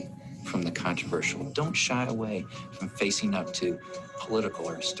away from the controversial. Don't shy away from facing up to political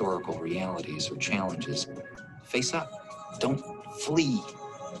or historical realities or challenges. Face up. Don't flee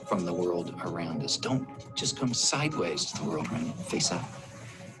from the world around us. Don't just come sideways to the world around you. Face up.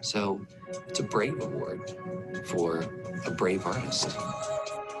 So it's a brave award for a brave artist.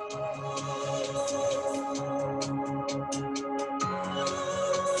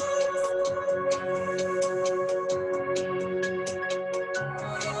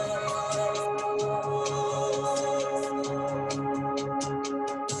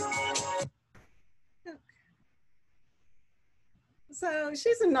 So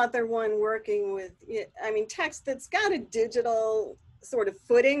she's another one working with, I mean, text that's got a digital sort of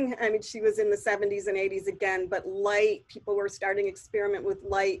footing. I mean, she was in the 70s and 80s again, but light, people were starting to experiment with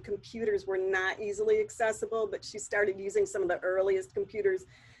light. Computers were not easily accessible, but she started using some of the earliest computers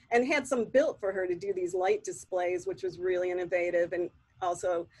and had some built for her to do these light displays, which was really innovative, and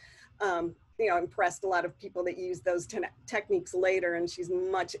also, you know, impressed a lot of people that used those techniques later, and she's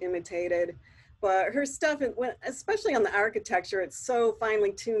much imitated. But her stuff, especially on the architecture, it's so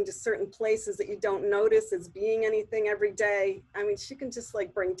finely tuned to certain places that you don't notice as being anything every day. I mean, she can just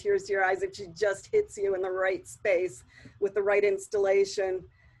like bring tears to your eyes if she just hits you in the right space with the right installation.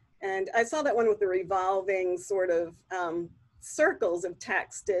 And I saw that one with the revolving sort of circles of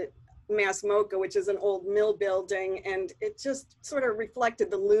text at Mass Mocha, which is an old mill building. And it just sort of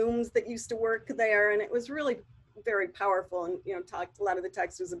reflected the looms that used to work there. And it was really very powerful, and, you know, talked, a lot of the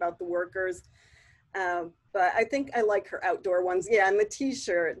text was about the workers. But I think I like her outdoor ones. Yeah, and the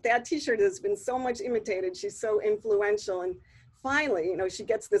t-shirt, that t-shirt has been so much imitated. She's so influential, and finally, you know, she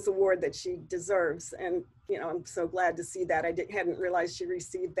gets this award that she deserves. And, you know, I'm so glad to see that. I hadn't realized she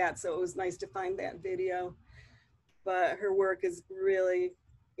received that, so it was nice to find that video. But her work is really,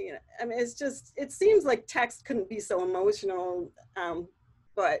 you know, I mean, it's just, it seems like text couldn't be so emotional,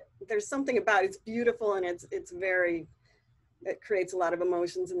 but there's something about it. It's beautiful, and it's very, it creates a lot of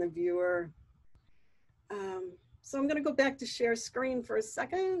emotions in the viewer. So I'm going to go back to share screen for a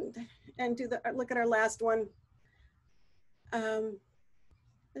second and do look at our last one. Where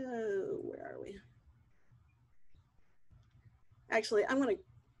are we? Actually, I'm going to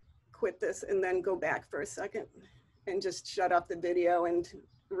quit this and then go back for a second and just shut off the video and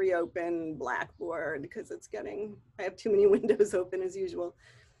reopen Blackboard, because it's getting, I have too many windows open as usual.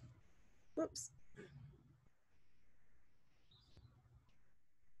 Whoops.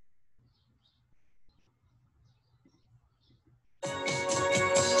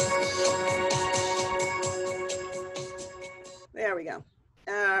 There we go.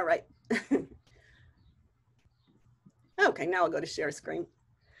 All right. Okay, now I'll go to share screen.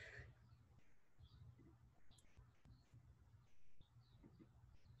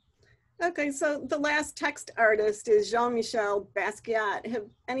 Okay, so the last text artist is Jean-Michel Basquiat. Have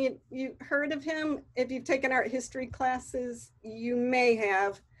any of you heard of him? If you've taken art history classes, you may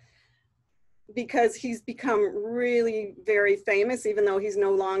have, because he's become really very famous, even though he's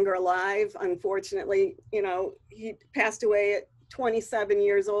no longer alive. Unfortunately, you know, he passed away at 27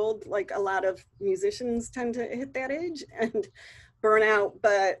 years old, like a lot of musicians tend to hit that age and burn out.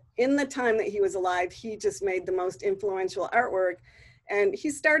 But in the time that he was alive, he just made the most influential artwork. And he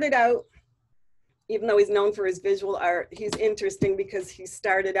started out, even though he's known for his visual art, he's interesting because he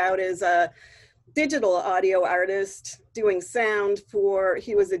started out as a digital audio artist doing sound for,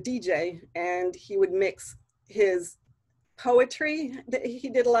 he was a DJ, and he would mix his poetry. He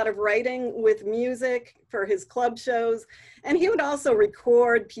did a lot of writing with music for his club shows. And he would also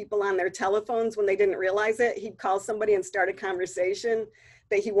record people on their telephones when they didn't realize it. He'd call somebody and start a conversation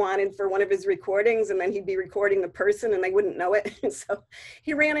that he wanted for one of his recordings, and then he'd be recording the person and they wouldn't know it. So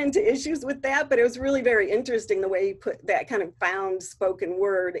he ran into issues with that, but it was really very interesting the way he put that kind of found spoken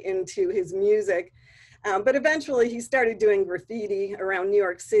word into his music. But eventually he started doing graffiti around New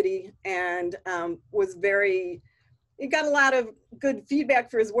York City, and he got a lot of good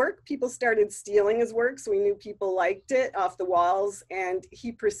feedback for his work. People started stealing his work, so we knew people liked it off the walls, and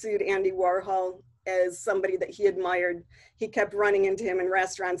he pursued Andy Warhol as somebody that he admired. He kept running into him in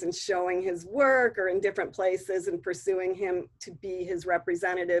restaurants and showing his work, or in different places, and pursuing him to be his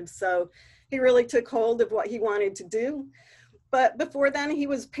representative. So he really took hold of what he wanted to do. But before then he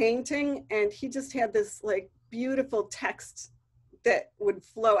was painting, and he just had this like beautiful text that would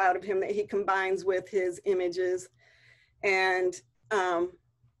flow out of him that he combines with his images. And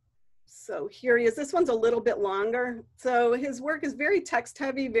so here he is. This one's a little bit longer. So his work is very text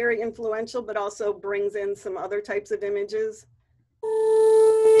heavy, very influential, but also brings in some other types of images.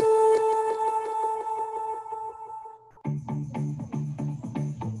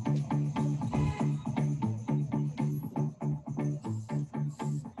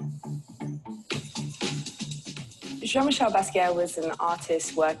 Jean-Michel Basquiat was an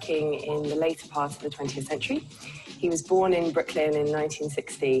artist working in the later part of the 20th century. He was born in Brooklyn in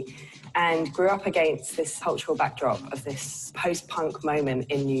 1960 and grew up against this cultural backdrop of this post-punk moment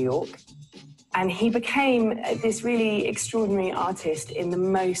in New York. And he became this really extraordinary artist in the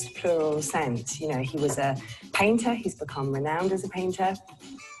most plural sense. You know, he was a painter, he's become renowned as a painter,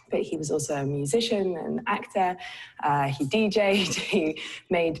 but he was also a musician, an actor, he DJ'd, he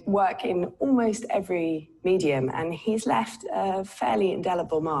made work in almost every medium, and he's left a fairly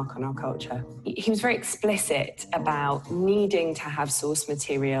indelible mark on our culture. He was very explicit about needing to have source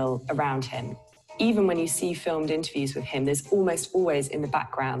material around him. Even when you see filmed interviews with him, there's almost always in the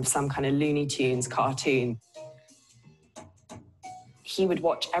background some kind of Looney Tunes cartoon. He would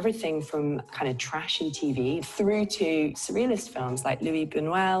watch everything from kind of trashy TV through to surrealist films like Louis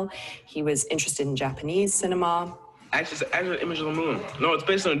Buñuel. He was interested in Japanese cinema. Actually, it's an actual image of the moon. No, it's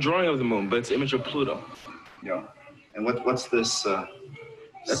based on a drawing of the moon, but it's an image of Pluto. Yeah. And what's this?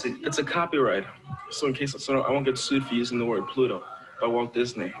 It's a copyright. So in case I won't get sued for using the word Pluto by Walt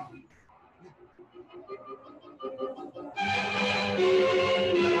Disney.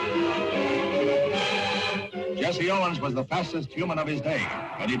 Jesse Owens was the fastest human of his day,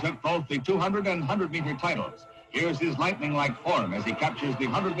 and he took both the 200 and 100-meter titles. Here's his lightning-like form as he captures the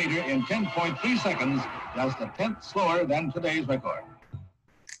 100-meter in 10.3 seconds, just a tenth slower than today's record.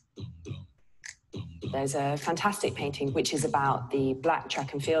 There's a fantastic painting which is about the black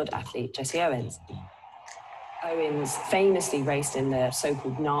track and field athlete, Jesse Owens. Owens famously raced in the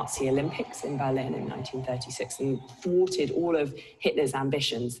so-called Nazi Olympics in Berlin in 1936 and thwarted all of Hitler's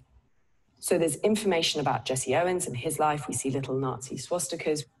ambitions. So there's information about Jesse Owens and his life. We see little Nazi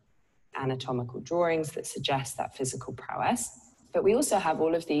swastikas, anatomical drawings that suggest that physical prowess. But we also have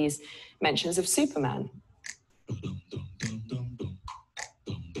all of these mentions of Superman.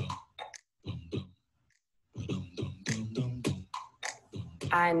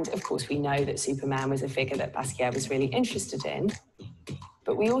 And of course, we know that Superman was a figure that Basquiat was really interested in.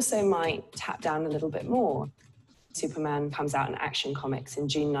 But we also might tap down a little bit more. Superman comes out in Action Comics in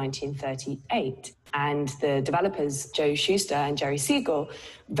June 1938, and the developers Joe Shuster and Jerry Siegel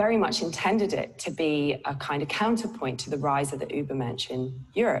very much intended it to be a kind of counterpoint to the rise of the Übermensch in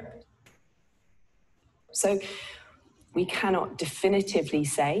Europe. So we cannot definitively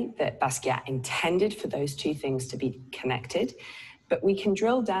say that Basquiat intended for those two things to be connected, but we can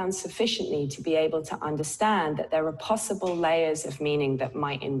drill down sufficiently to be able to understand that there are possible layers of meaning that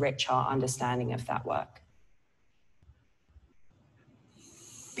might enrich our understanding of that work.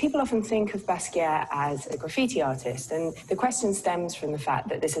 People often think of Basquiat as a graffiti artist, and the question stems from the fact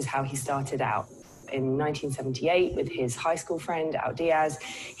that this is how he started out. In 1978, with his high school friend, Al Diaz,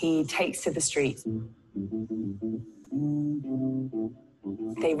 he takes to the streets.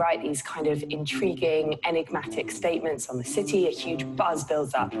 They write these kind of intriguing, enigmatic statements on the city. A huge buzz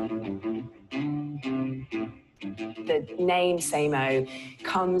builds up. The name Samo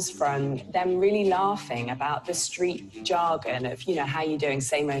comes from them really laughing about the street jargon of, you know, how you doing,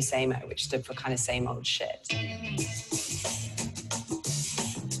 Samo, Samo, which stood for kind of same old shit.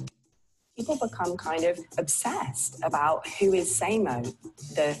 People become kind of obsessed about who is Samo.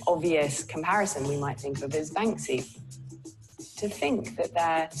 The obvious comparison we might think of is Banksy. To think that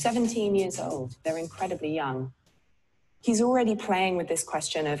they're 17 years old, they're incredibly young. He's already playing with this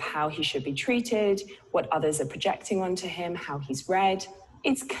question of how he should be treated, what others are projecting onto him, how he's read.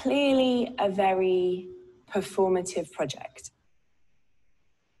 It's clearly a very performative project.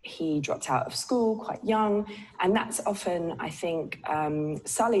 He dropped out of school quite young, and that's often, I think,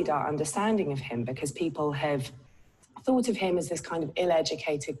 sullied our understanding of him because people have thought of him as this kind of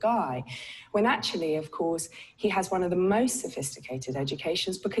ill-educated guy, when actually, of course, he has one of the most sophisticated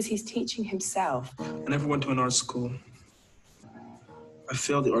educations because he's teaching himself. I never went to an art school. I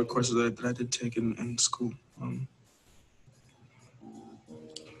failed the art courses that I did take in school. I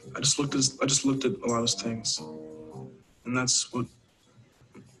just looked at a lot of things, and that's what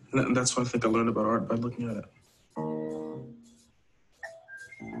I think I learned about art, by looking at it.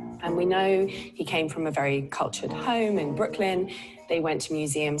 And we know he came from a very cultured home in Brooklyn. They went to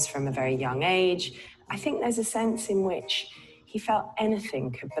museums from a very young age. I think there's a sense in which he felt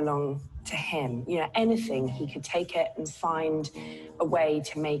anything could belong to him. You know, anything, he could take it and find a way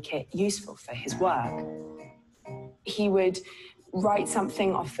to make it useful for his work. He would write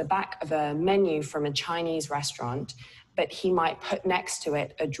something off the back of a menu from a Chinese restaurant, but he might put next to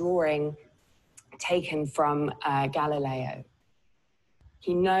it a drawing taken from Galileo.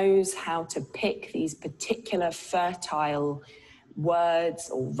 He knows how to pick these particular fertile words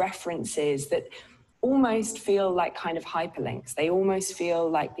or references that almost feel like kind of hyperlinks. They almost feel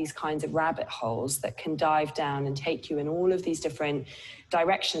like these kinds of rabbit holes that can dive down and take you in all of these different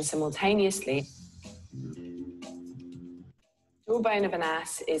directions simultaneously. Jawbone of an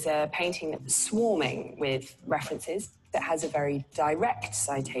Ass is a painting that's swarming with references, that has a very direct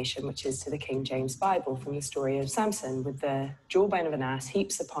citation, which is to the King James Bible from the story of Samson, with the jawbone of an ass,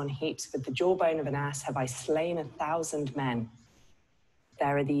 heaps upon heaps, with the jawbone of an ass have I slain 1,000 men.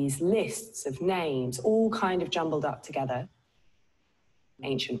 There are these lists of names, all kind of jumbled up together.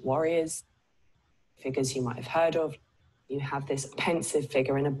 Ancient warriors, figures you might have heard of. You have this pensive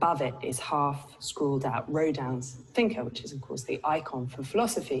figure, and above it is half scrawled out Rodin's Thinker, which is, of course, the icon for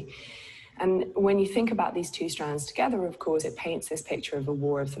philosophy. And when you think about these two strands together, of course, it paints this picture of a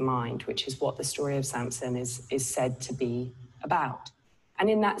war of the mind, which is what the story of Samson is said to be about. And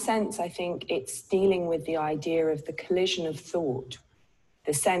in that sense, I think it's dealing with the idea of the collision of thought,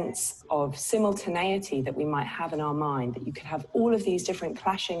 the sense of simultaneity that we might have in our mind, that you could have all of these different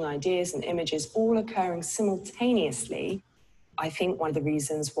clashing ideas and images all occurring simultaneously. I think one of the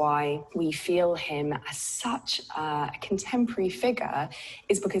reasons why we feel him as such a contemporary figure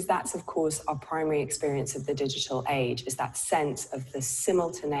is because that's, of course, our primary experience of the digital age, is that sense of the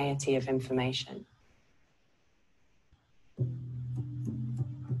simultaneity of information.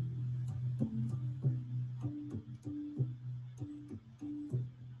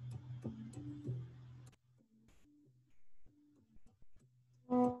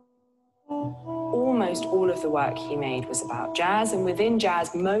 Almost all of the work he made was about jazz, and within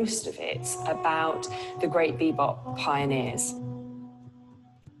jazz, most of it's about the great bebop pioneers.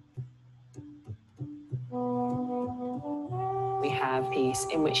 We have a piece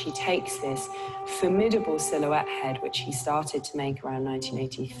in which he takes this formidable silhouette head, which he started to make around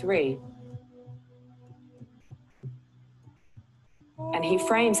 1983, and he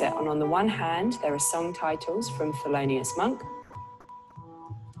frames it, and on the one hand, there are song titles from Thelonious Monk,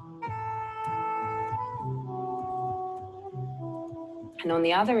 and on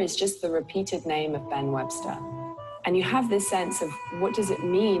the other is just the repeated name of Ben Webster. And you have this sense of what does it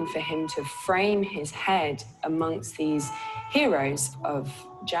mean for him to frame his head amongst these heroes of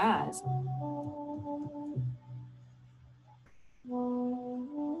jazz.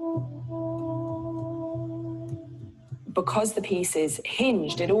 Because the piece is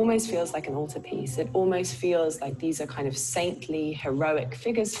hinged, it almost feels like an altarpiece. It almost feels like these are kind of saintly, heroic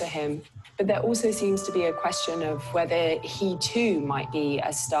figures for him. But there also seems to be a question of whether he too might be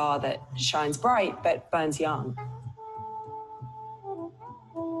a star that shines bright but burns young.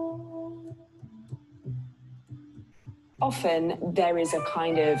 Often there is a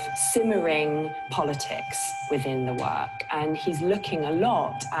kind of simmering politics within the work, and he's looking a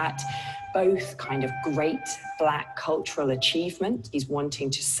lot at both kind of great Black cultural achievement. He's wanting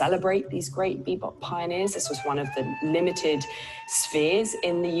to celebrate these great bebop pioneers. This was one of the limited spheres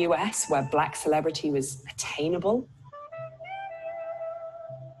in the US where Black celebrity was attainable.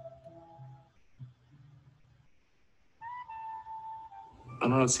 I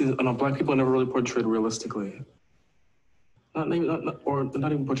don't know, Black people are never really portrayed realistically. Not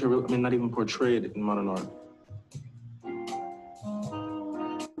even portrayed in modern art.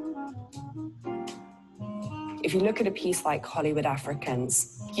 If you look at a piece like Hollywood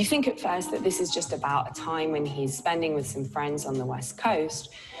Africans, you think at first that this is just about a time when he's spending with some friends on the West Coast.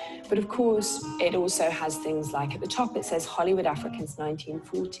 But of course, it also has things like at the top, it says Hollywood Africans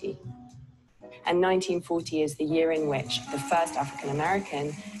 1940. And 1940 is the year in which the first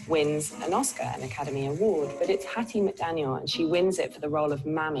African-American wins an Oscar, an Academy Award. But it's Hattie McDaniel, and she wins it for the role of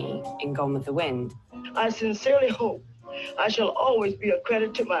Mammy in Gone with the Wind. I sincerely hope I shall always be a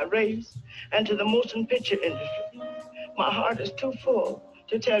credit to my race and to the motion picture industry. My heart is too full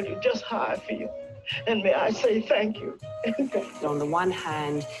to tell you just how I feel. And may I say thank you. On the one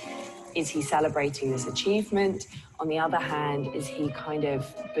hand, is he celebrating this achievement? On the other hand, is he kind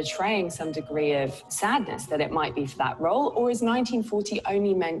of betraying some degree of sadness that it might be for that role? Or is 1940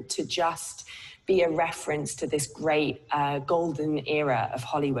 only meant to just be a reference to this great golden era of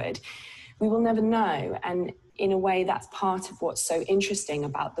Hollywood? We will never know. And in a way, that's part of what's so interesting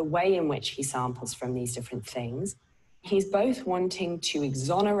about the way in which he samples from these different things. He's both wanting to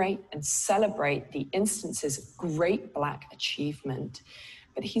exonerate and celebrate the instances of great Black achievement,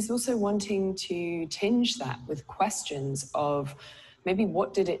 but he's also wanting to tinge that with questions of maybe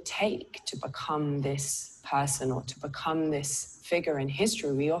what did it take to become this person or to become this figure in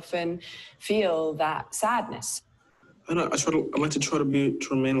history. We often feel that sadness. I like to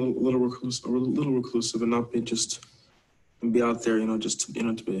remain a little reclusive and not be be out there,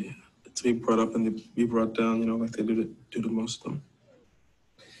 to be brought up and to be brought down, like they do to most of them.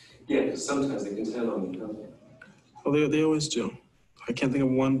 Yeah, because sometimes they can tell on you, don't they? Oh, they always do. I can't think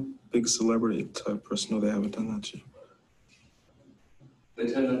of one big celebrity type person who they haven't done that to. They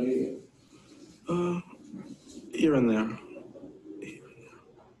tend on you? Here and there.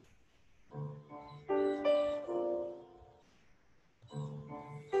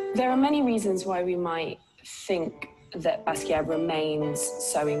 There are many reasons why we might think that Basquiat remains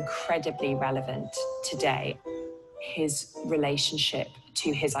so incredibly relevant today. His relationship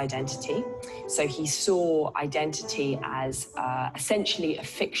to his identity. So he saw identity as essentially a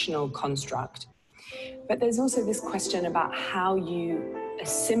fictional construct. But there's also this question about how you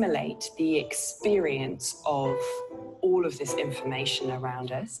assimilate the experience of all of this information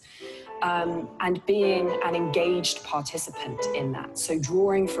around us. and being an engaged participant in that. So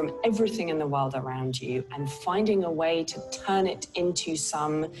drawing from everything in the world around you and finding a way to turn it into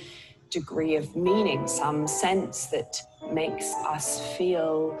some degree of meaning, some sense that makes us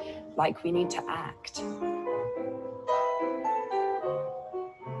feel like we need to act.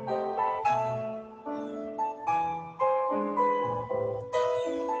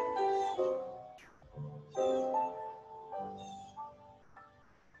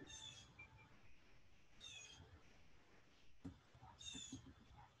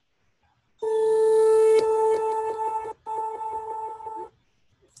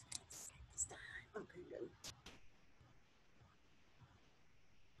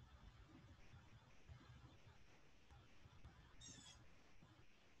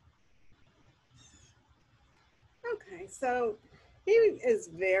 Okay, so he is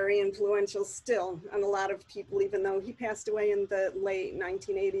very influential still on a lot of people, even though he passed away in the late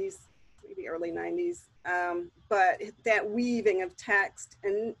 1980s, maybe early 90s. But that weaving of text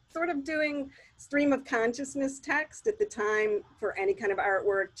and sort of doing stream of consciousness text at the time for any kind of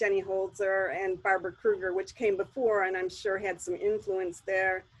artwork, Jenny Holzer and Barbara Kruger, which came before and I'm sure had some influence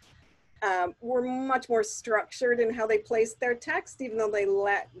there, were much more structured in how they placed their text, even though they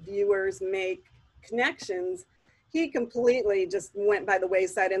let viewers make connections. He completely just went by the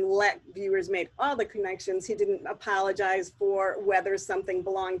wayside and let viewers make all the connections. He didn't apologize for whether something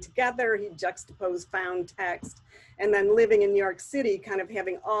belonged together. He juxtaposed found text. And then living in New York City, kind of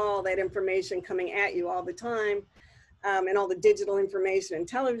having all that information coming at you all the time, and all the digital information and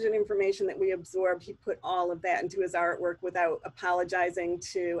television information that we absorb, he put all of that into his artwork without apologizing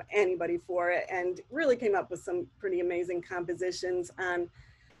to anybody for it, and really came up with some pretty amazing compositions on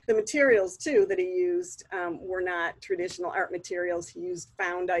the materials too that he used. Were not traditional art materials. He used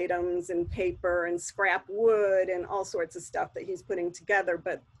found items and paper and scrap wood and all sorts of stuff that he's putting together,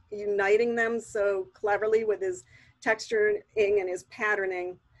 but uniting them so cleverly with his texturing and his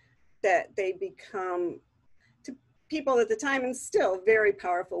patterning that they become, to people at the time, and still very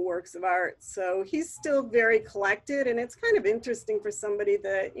powerful works of art. So he's still very collected, and it's kind of interesting for somebody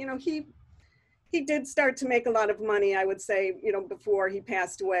that, you know, he did start to make a lot of money, I would say, you know, before he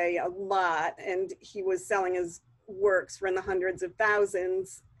passed away, a lot, and he was selling his works for in the hundreds of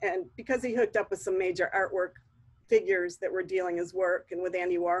thousands, and because he hooked up with some major artwork figures that were dealing his work, and with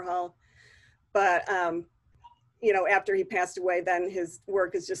Andy Warhol. But you know, after he passed away, then his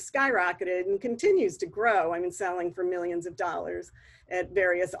work has just skyrocketed and continues to grow. I mean, selling for millions of dollars at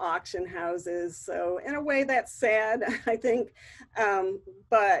various auction houses. So in a way that's sad, I think,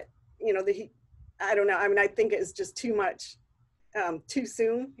 but you know, I don't know. I mean, I think it's just too much, too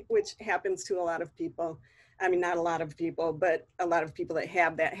soon, which happens to a lot of people. I mean, not a lot of people, but a lot of people that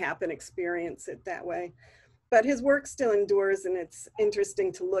have that happen experience it that way. But his work still endures, and it's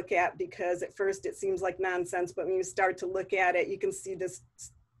interesting to look at because at first it seems like nonsense, but when you start to look at it, you can see this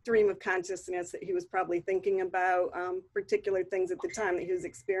stream of consciousness that he was probably thinking about, particular things at the time that he was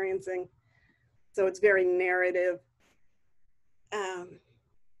experiencing. So it's very narrative.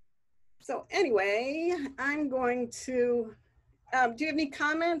 So anyway, I'm going to, do you have any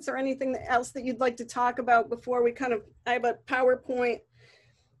comments or anything else that you'd like to talk about before we kind of, I have a PowerPoint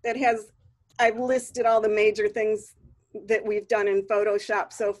that has, I've listed all the major things that we've done in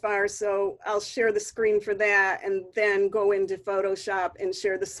Photoshop so far. So I'll share the screen for that and then go into Photoshop and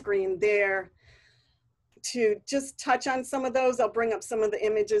share the screen there to just touch on some of those. I'll bring up some of the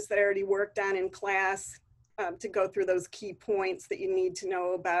images that I already worked on in class to go through those key points that you need to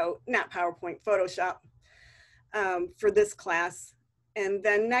know about, not PowerPoint, Photoshop for this class. And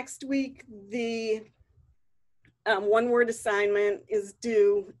then next week, the one-word assignment is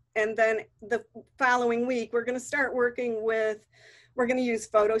due. And then the following week, we're going to start working with, we're going to use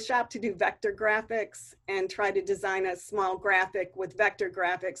Photoshop to do vector graphics and try to design a small graphic with vector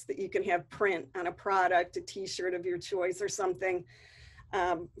graphics that you can have print on a product, a t-shirt of your choice or something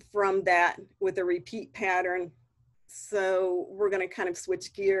from that with a repeat pattern. So we're going to kind of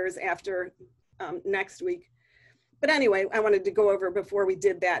switch gears after next week. But anyway, I wanted to go over before we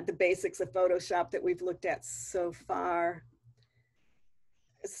did that, the basics of Photoshop that we've looked at so far.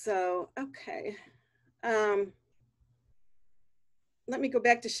 So, okay. Let me go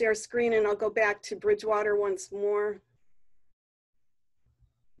back to share screen and I'll go back to Bridgewater once more.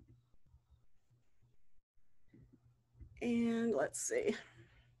 And let's see.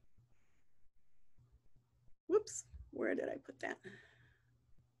 Whoops, where did I put that?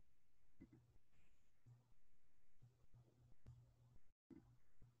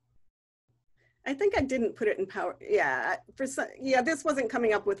 I think I didn't put it in power. Yeah, for some, yeah, this wasn't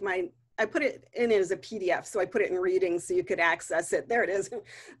coming up with my, I put it in as a PDF, so I put it in reading so you could access it. There it is,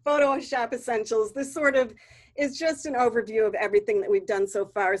 Photoshop Essentials. This sort of is just an overview of everything that we've done so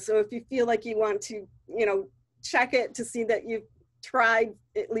far. So if you feel like you want to, you know, check it to see that you've tried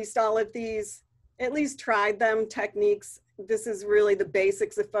at least all of these, at least tried them, techniques. This is really the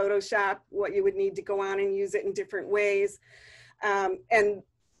basics of Photoshop, what you would need to go on and use it in different ways. And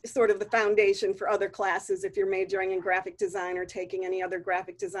sort of the foundation for other classes if you're majoring in graphic design or taking any other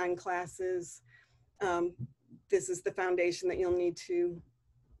graphic design classes. This is the foundation that you'll need to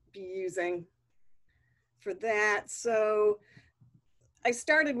be using for that. So I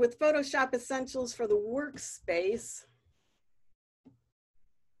started with Photoshop Essentials for the workspace.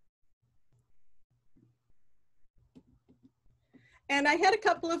 And I had a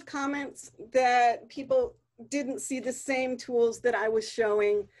couple of comments that people didn't see the same tools that I was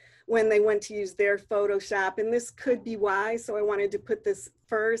showing when they went to use their Photoshop, and this could be why, so I wanted to put this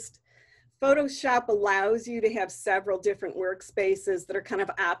first. Photoshop allows you to have several different workspaces that are kind of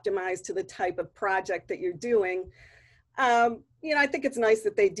optimized to the type of project that you're doing. You know, I think it's nice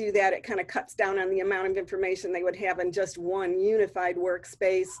that they do that. It kind of cuts down on the amount of information they would have in just one unified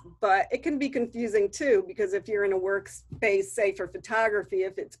workspace, but it can be confusing too, because if you're in a workspace, say for photography,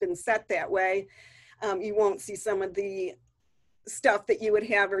 if it's been set that way, you won't see some of the stuff that you would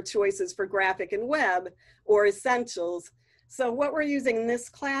have or choices for graphic and web or essentials. So what we're using in this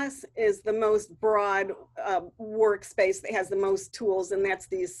class is the most broad workspace that has the most tools, and that's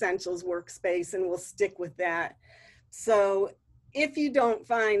the essentials workspace, and we'll stick with that. So if you don't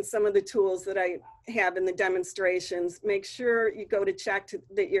find some of the tools that I have in the demonstrations, make sure you go to check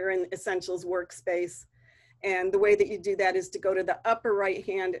that you're in essentials workspace. And the way that you do that is to go to the upper right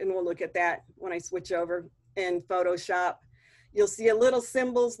hand, and we'll look at that when I switch over in Photoshop. You'll see a little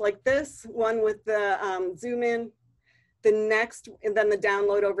symbols like this, one with the zoom in, the next, and then the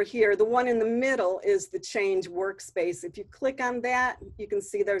download over here. The one in the middle is the change workspace. If you click on that, you can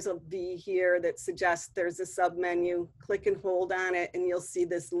see there's a V here that suggests there's a sub menu. Click and hold on it, and you'll see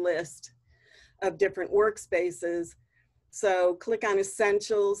this list of different workspaces. So click on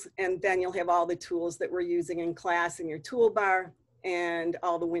Essentials, and then you'll have all the tools that we're using in class in your toolbar and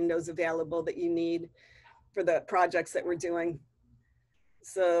all the windows available that you need for the projects that we're doing.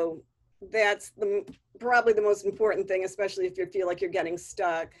 So that's probably the most important thing, especially if you feel like you're getting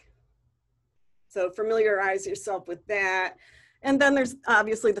stuck. So familiarize yourself with that. And then there's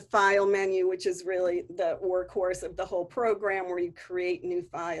obviously the file menu, which is really the workhorse of the whole program, where you create new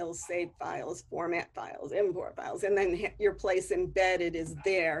files, save files, format files, import files, and then your place embedded is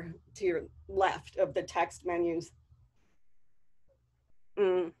there to your left of the text menus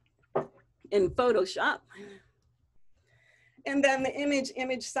in Photoshop. And then the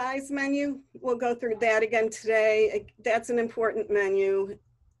image size menu, we'll go through that again today. That's an important menu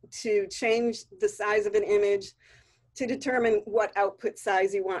to change the size of an image, to determine what output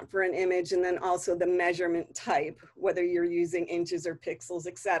size you want for an image, and then also the measurement type, whether you're using inches or pixels,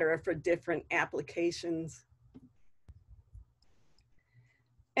 et cetera, for different applications.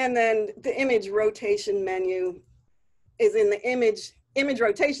 And then the image rotation menu is in the image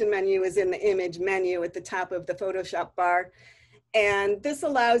rotation menu is in the image menu at the top of the Photoshop bar. And this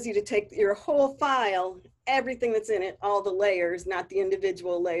allows you to take your whole file, everything that's in it, all the layers, not the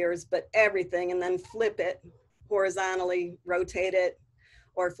individual layers, but everything, and then flip it horizontally, rotate it,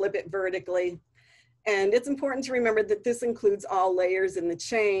 or flip it vertically. And it's important to remember that this includes all layers in the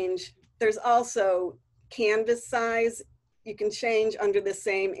change. There's also canvas size you can change under the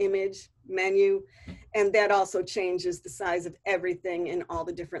same image menu, and that also changes the size of everything in all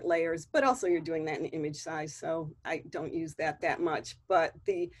the different layers, but also you're doing that in image size, so I don't use that much. But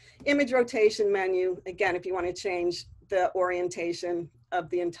the image rotation menu, again, if you want to change the orientation of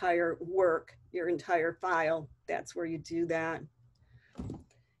the entire work, your entire file, that's where you do that.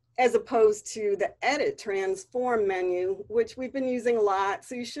 As opposed to the edit transform menu, which we've been using a lot,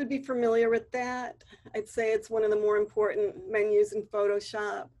 so you should be familiar with that. I'd say it's one of the more important menus in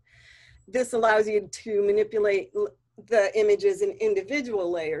Photoshop. This allows you to manipulate the images in individual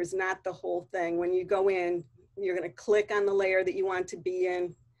layers, not the whole thing. When you go in, you're going to click on the layer that you want to be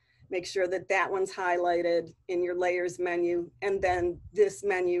in, make sure that that one's highlighted in your layers menu, and then this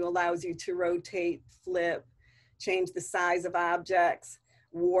menu allows you to rotate, flip, change the size of objects,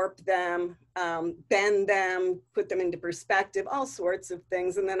 warp them, bend them, put them into perspective, all sorts of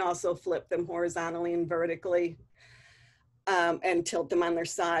things, and then also flip them horizontally and vertically, and tilt them on their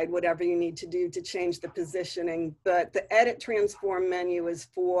side, whatever you need to do to change the positioning. But the edit transform menu is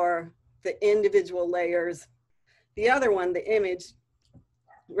for the individual layers. The other one, the image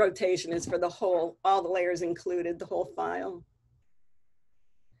rotation, is for the whole, all the layers included, the whole file.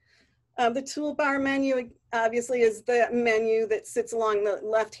 The toolbar menu obviously is the menu that sits along the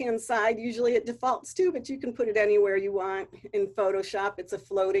left-hand side. Usually it defaults to, but you can put it anywhere you want. In Photoshop, it's a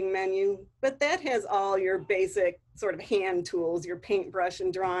floating menu, but that has all your basic sort of hand tools, your paintbrush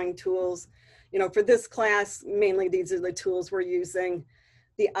and drawing tools. You know, for this class, mainly these are the tools we're using.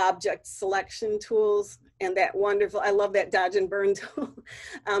 The object selection tools, and that wonderful, I love that dodge and burn tool,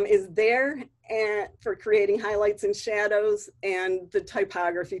 is there and for creating highlights and shadows, and the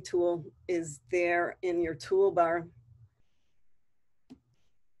typography tool is there in your toolbar.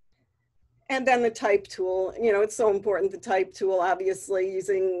 And then the type tool, you know, it's so important, the type tool, obviously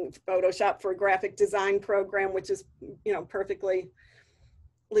using Photoshop for a graphic design program, which is, you know, perfectly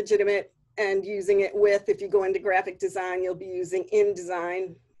legitimate, and using it with, if you go into graphic design, you'll be using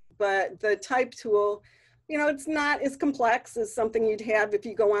InDesign. But the type tool, you know, it's not as complex as something you'd have if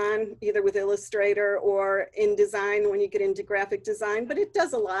you go on either with Illustrator or InDesign when you get into graphic design, but it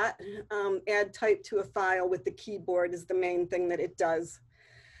does a lot. Add type to a file with the keyboard is the main thing that it does.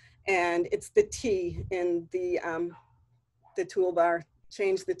 And it's the T in the toolbar.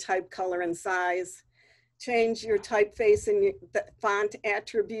 Change the type color and size. Change your typeface and the font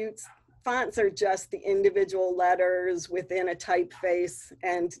attributes. Fonts are just the individual letters within a typeface,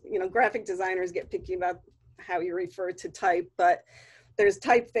 and you know, graphic designers get picky about how you refer to type, but there's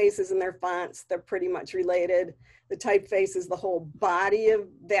typefaces and their fonts, they're pretty much related. The typeface is the whole body of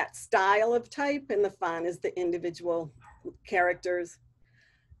that style of type, and the font is the individual characters.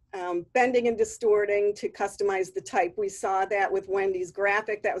 Bending and distorting to customize the type. We saw that with Wendy's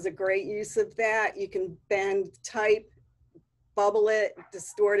graphic. That was a great use of that. You can bend type, bubble it,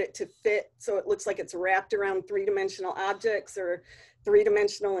 distort it to fit so it looks like it's wrapped around three-dimensional objects or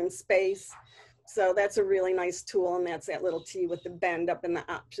three-dimensional in space. So that's a really nice tool, and that's that little T with the bend up in the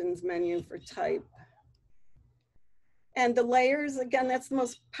options menu for type. And the layers, again, that's the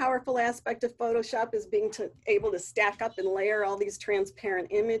most powerful aspect of Photoshop, is being able to stack up and layer all these transparent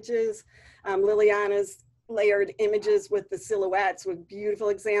images. Liliana's layered images with the silhouettes with beautiful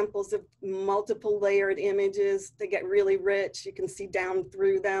examples of multiple layered images. They get really rich. You can see down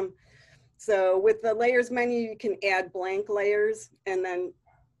through them. So with the layers menu, you can add blank layers and then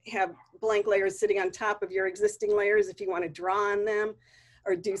have blank layers sitting on top of your existing layers if you want to draw on them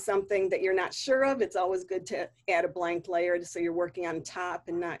or do something that you're not sure of. It's always good to add a blank layer so you're working on top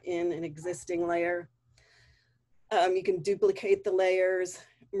and not in an existing layer. You can duplicate the layers,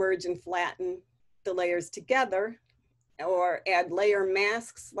 merge and flatten the layers together, or add layer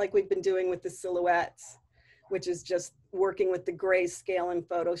masks like we've been doing with the silhouettes, which is just working with the grayscale in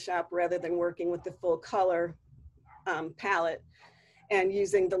Photoshop rather than working with the full color palette, and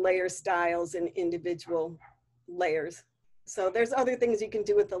using the layer styles in individual layers. So there's other things you can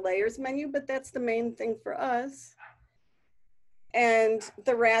do with the layers menu, but that's the main thing for us. And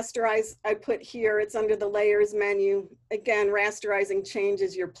the rasterize I put here, it's under the layers menu. Again, rasterizing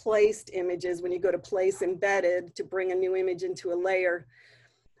changes your placed images when you go to place embedded to bring a new image into a layer.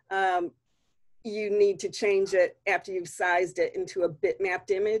 You need to change it after you've sized it into a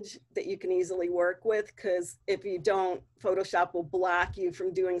bitmapped image that you can easily work with, because if you don't, Photoshop will block you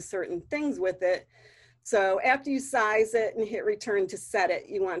from doing certain things with it. So after you size it and hit return to set it,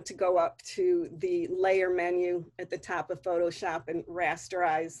 you want to go up to the layer menu at the top of Photoshop and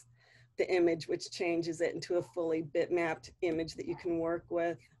rasterize the image, which changes it into a fully bitmapped image that you can work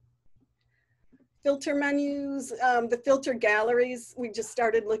with. Filter menus, the filter galleries, we just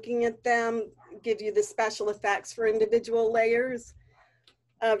started looking at them, give you the special effects for individual layers.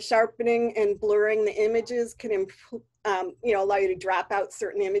 Sharpening and blurring the images can improve, allow you to drop out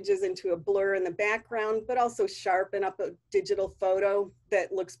certain images into a blur in the background, but also sharpen up a digital photo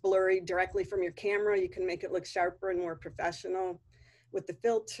that looks blurry directly from your camera. You can make it look sharper and more professional with the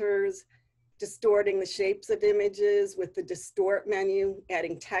filters. Distorting the shapes of images with the distort menu,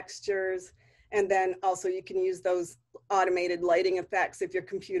 adding textures. And then also you can use those automated lighting effects if your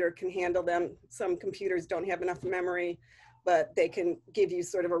computer can handle them. Some computers don't have enough memory, but they can give you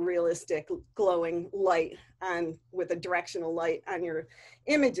sort of a realistic glowing light on with a directional light on your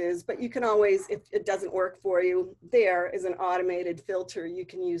images. But you can always, if it doesn't work for you, there is an automated filter. You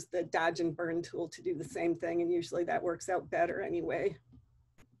can use the dodge and burn tool to do the same thing, and usually that works out better anyway.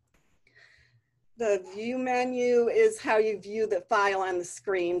 The view menu is how you view the file on the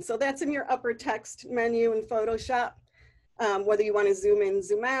screen. So that's in your upper text menu in Photoshop, whether you want to zoom in,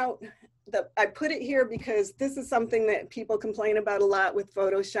 zoom out. I put it here because this is something that people complain about a lot with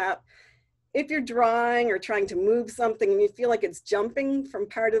Photoshop. If you're drawing or trying to move something and you feel like it's jumping from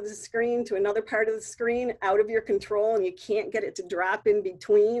part of the screen to another part of the screen out of your control and you can't get it to drop in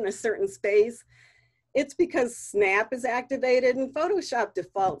between a certain space, It's because Snap is activated and Photoshop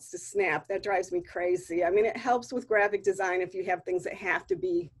defaults to Snap. That drives me crazy. I mean, it helps with graphic design if you have things that have to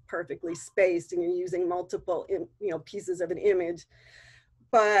be perfectly spaced and you're using multiple, pieces of an image.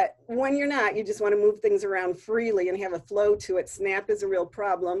 But when you're not, you just want to move things around freely and have a flow to it. Snap is a real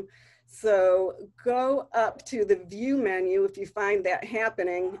problem. So go up to the View menu if you find that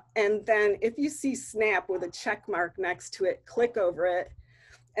happening. And then if you see Snap with a check mark next to it, click over it.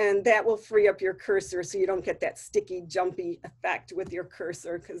 And that will free up your cursor so you don't get that sticky, jumpy effect with your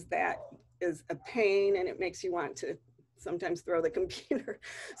cursor, because that is a pain and it makes you want to sometimes throw the computer.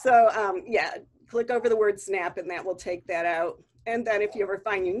 So yeah, click over the word Snap and that will take that out. And then if you ever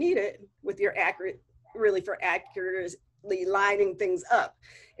find you need it with your really for accurately lining things up,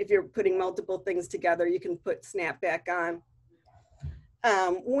 if you're putting multiple things together, you can put Snap back on.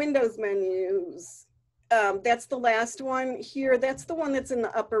 Windows menus. That's the last one here. That's the one that's in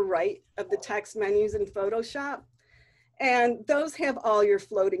the upper right of the text menus in Photoshop. And those have all your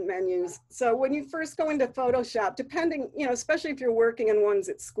floating menus. So when you first go into Photoshop, depending, especially if you're working in ones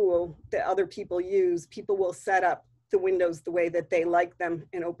at school that other people use, people will set up the windows the way that they like them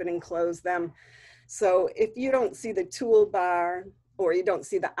and open and close them. So if you don't see the toolbar or you don't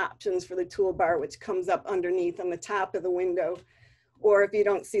see the options for the toolbar, which comes up underneath on the top of the window, or if you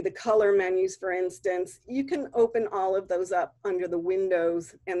don't see the color menus, for instance, you can open all of those up under the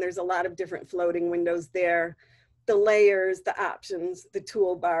windows, and there's a lot of different floating windows there. The layers, the options, the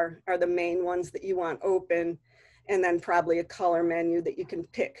toolbar are the main ones that you want open, and then probably a color menu that you can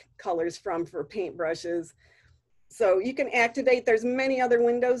pick colors from for paintbrushes. So you can activate, there's many other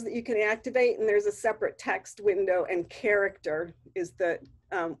windows that you can activate, and there's a separate text window, and character is the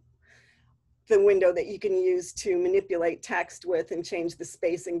window that you can use to manipulate text with and change the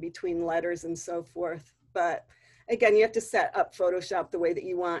spacing between letters and so forth. But again, you have to set up Photoshop the way that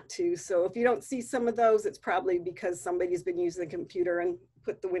you want to. So if you don't see some of those, it's probably because somebody's been using the computer and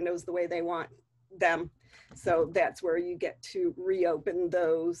put the windows the way they want them. So that's where you get to reopen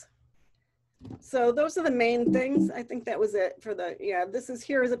those. So those are the main things. I think that was it for the, this is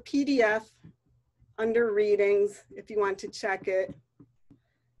here is a PDF under readings if you want to check it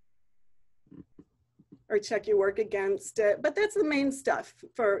or check your work against it. But that's the main stuff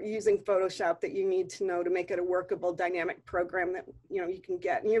for using Photoshop that you need to know to make it a workable dynamic program that you can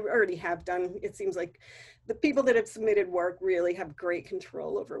get. And you already have done. It seems like the people that have submitted work really have great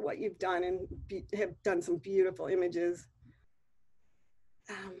control over what you've done and have done some beautiful images.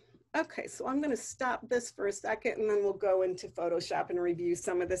 Okay, so I'm gonna stop this for a second and then we'll go into Photoshop and review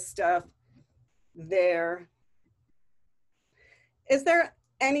some of this stuff there. Is there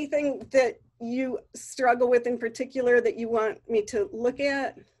anything that you struggle with in particular that you want me to look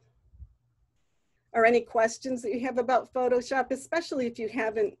at? Or any questions that you have about Photoshop, especially if you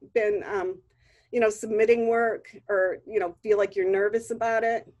haven't been, submitting work or, feel like you're nervous about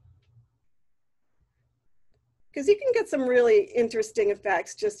it? Because you can get some really interesting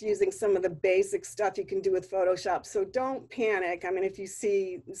effects just using some of the basic stuff you can do with Photoshop. So don't panic. I mean, if you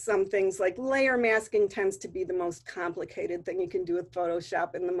see some things like layer masking tends to be the most complicated thing you can do with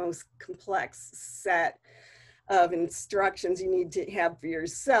Photoshop and the most complex set of instructions you need to have for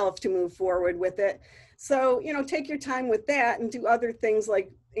yourself to move forward with it. So, take your time with that and do other things like,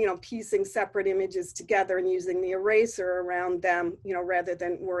 piecing separate images together and using the eraser around them, rather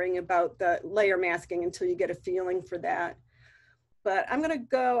than worrying about the layer masking until you get a feeling for that. But I'm gonna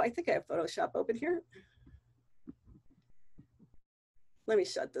go, I think I have Photoshop open here. Let me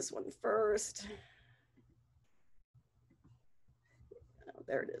shut this one first. Oh,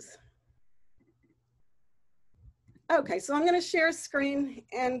 there it is. Okay, so I'm gonna share screen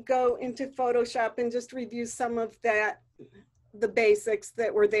and go into Photoshop and just review some of that, the basics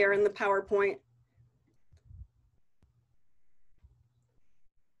that were there in the PowerPoint.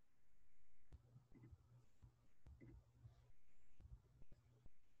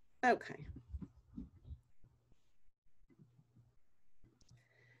 Okay.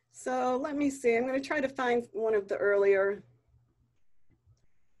 So let me see, I'm going to try to find one of the earlier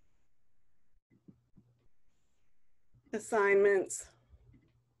assignments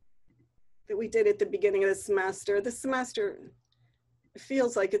that we did at the beginning of the semester. The semester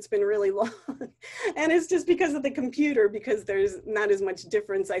feels like it's been really long and it's just because of the computer, because there's not as much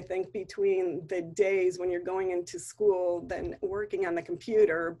difference, I think, between the days when you're going into school than working on the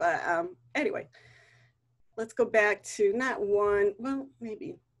computer. But anyway, let's go back to not one, well,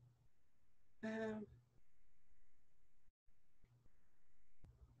 maybe.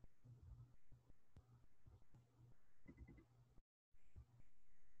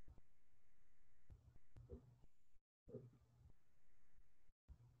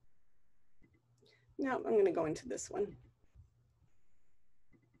 No, I'm going to go into this one.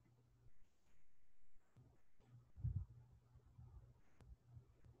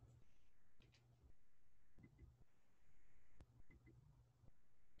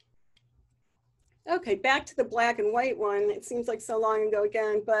 Okay, back to the black and white one. It seems like so long ago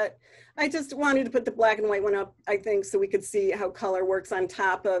again, but I just wanted to put the black and white one up, I think, so we could see how color works on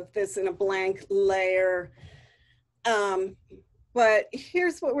top of this in a blank layer. But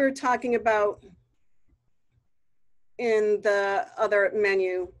here's what we're talking about in the other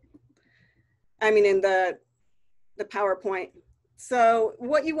menu. I mean, in the PowerPoint. So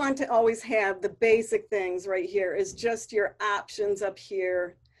what you want to always have, the basic things right here, is just your options up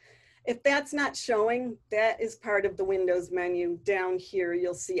here. If that's not showing, that is part of the Windows menu. Down here,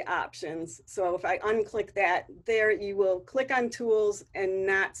 you'll see options. So if I unclick that, there you will click on tools and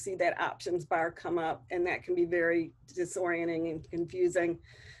not see that options bar come up, and that can be very disorienting and confusing.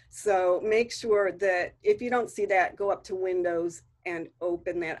 So make sure that if you don't see that, go up to Windows and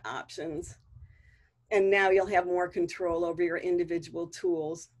open that options. And now you'll have more control over your individual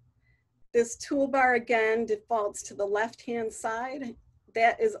tools. This toolbar again defaults to the left-hand side.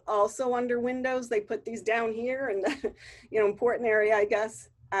 That is also under Windows. They put these down here in the important area, I guess.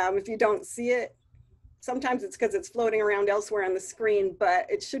 If you don't see it, sometimes it's because it's floating around elsewhere on the screen, but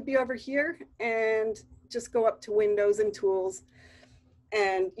it should be over here, and just go up to Windows and Tools,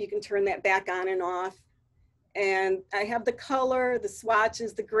 and you can turn that back on and off. And I have the color, the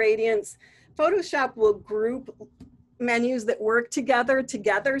swatches, the gradients. Photoshop will group menus that work together,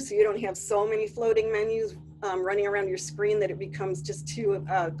 so you don't have so many floating menus running around your screen that it becomes just too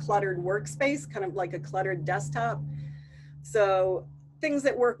cluttered workspace, kind of like a cluttered desktop. So things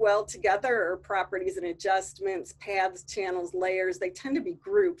that work well together are properties and adjustments, paths, channels, layers. They tend to be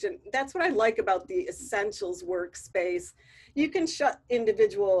grouped, and that's what I like about the Essentials workspace. You can shut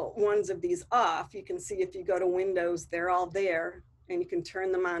individual ones of these off. You can see if you go to Windows, they're all there, and you can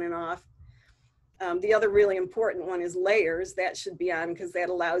turn them on and off. The other really important one is layers. That should be on because that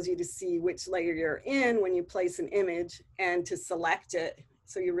allows you to see which layer you're in when you place an image and to select it.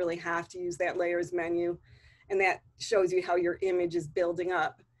 So you really have to use that layers menu, and that shows you how your image is building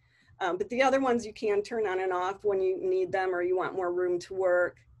up. But the other ones you can turn on and off when you need them or you want more room to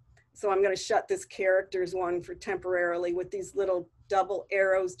work. So I'm going to shut this characters one for temporarily with these little double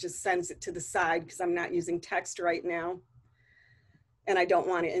arrows, just sends it to the side because I'm not using text right now and I don't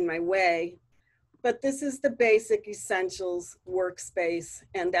want it in my way. But this is the basic Essentials workspace,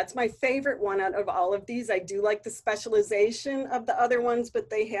 and that's my favorite one out of all of these. I do like the specialization of the other ones, but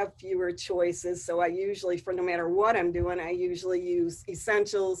they have fewer choices. So I usually, for no matter what I'm doing, I usually use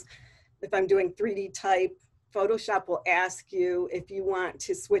Essentials. If I'm doing 3D type, Photoshop will ask you if you want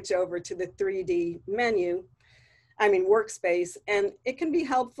to switch over to the 3D menu, workspace, and it can be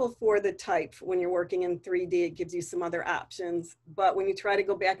helpful for the type. When you're working in 3D, it gives you some other options, but when you try to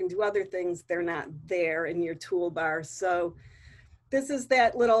go back and do other things, they're not there in your toolbar. So this is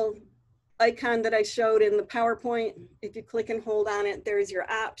that little icon that I showed in the PowerPoint. If you click and hold on it, there's your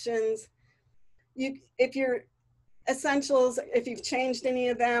options. If your Essentials, if you've changed any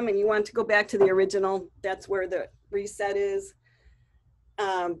of them and you want to go back to the original, that's where the reset is.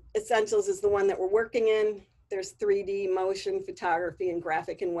 Essentials is the one that we're working in. There's 3D, motion, photography, and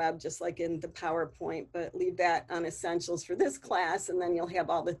graphic and web, just like in the PowerPoint, but leave that on Essentials for this class, and then you'll have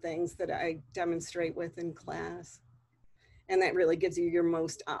all the things that I demonstrate with in class. And that really gives you your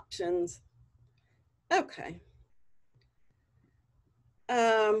most options. Okay.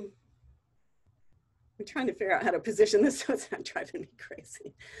 I'm trying to figure out how to position this so it's not driving me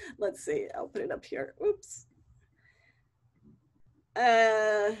crazy. Let's see, I'll put it up here. Oops.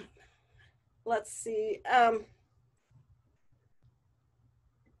 Let's see.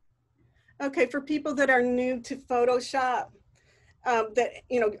 Okay, for people that are new to Photoshop, that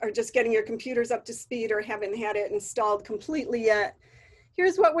are just getting your computers up to speed or haven't had it installed completely yet,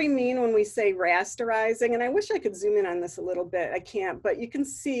 here's what we mean when we say rasterizing. And I wish I could zoom in on this a little bit. I can't, but you can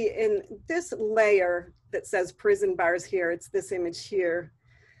see in this layer that says prison bars here, it's this image here.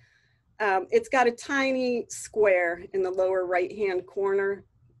 It's got a tiny square in the lower right-hand corner.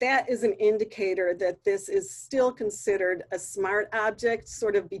 That is an indicator that this is still considered a smart object,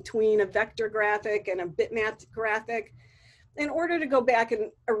 sort of between a vector graphic and a bitmap graphic. In order to go back and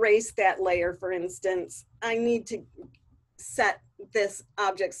erase that layer, for instance, I need to set this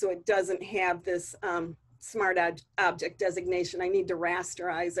object so it doesn't have this smart object designation. I need to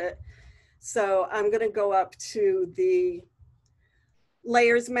rasterize it. So I'm going to go up to the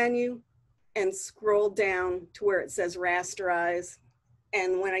layers menu and scroll down to where it says rasterize.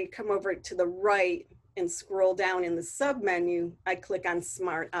 And when I come over to the right and scroll down in the sub menu, I click on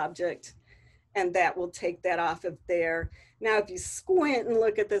Smart Object. and that will take that off of there. Now, if you squint and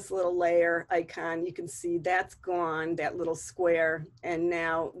look at this little layer icon, you can see that's gone, that little square. And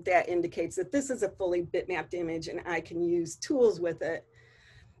now that indicates that this is a fully bitmapped image and I can use tools with it.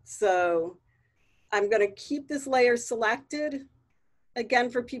 So I'm gonna keep this layer selected. Again,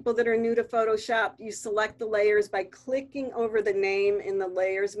 for people that are new to Photoshop, you select the layers by clicking over the name in the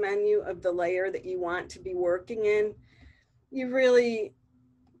layers menu of the layer that you want to be working in. You really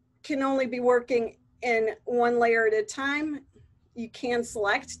can only be working in one layer at a time. You can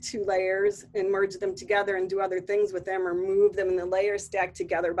select 2 layers and merge them together and do other things with them or move them in the layer stack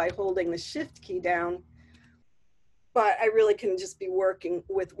together by holding the shift key down. But I really can just be working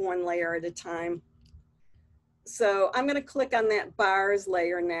with 1 layer at a time. So I'm gonna click on that bars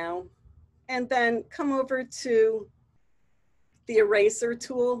layer now and then come over to the eraser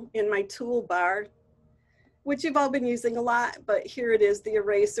tool in my toolbar, which you've all been using a lot, but here it is, the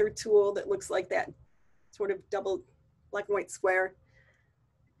eraser tool that looks like that sort of double black and white square.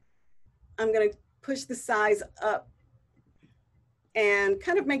 I'm gonna push the size up and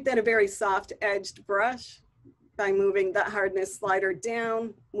kind of make that a very soft edged brush by moving the hardness slider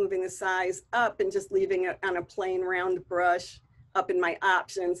down, moving the size up, and just leaving it on a plain round brush up in my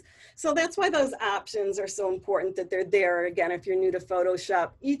options. So that's why those options are so important, that they're there. Again, if you're new to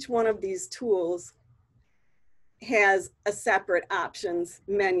Photoshop, each one of these tools has a separate options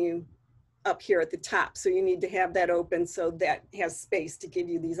menu up here at the top. So you need to have that open so that has space to give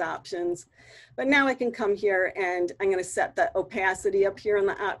you these options. But now I can come here and I'm gonna set the opacity up here in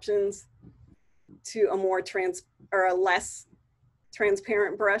the options to a more a less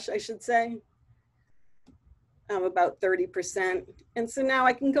transparent brush, I should say, about 30%. And so now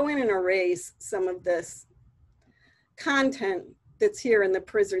I can go in and erase some of this content that's here in the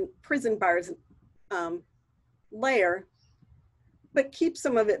prison bars layer, but keep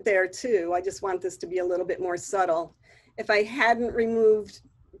some of it there too. I just want this to be a little bit more subtle. If I hadn't removed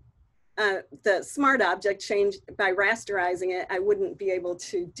the smart object change by rasterizing it, I wouldn't be able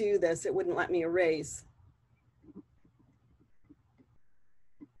to do this. It wouldn't let me erase.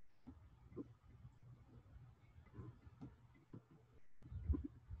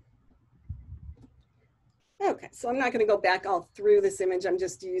 Okay, so I'm not going to go back all through this image. I'm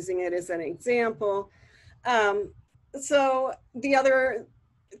just using it as an example. So the other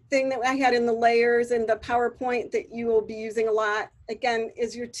thing that I had in the layers in the PowerPoint that you will be using a lot, again,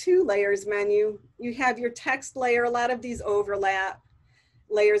 is your 2 layers menu. You have your text layer. A lot of these overlap.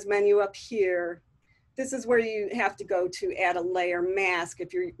 Layers menu up here. This is where you have to go to add a layer mask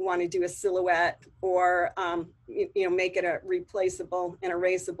if you want to do a silhouette or you know, make it a replaceable and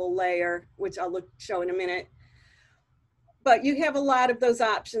erasable layer, which I'll show in a minute. But you have a lot of those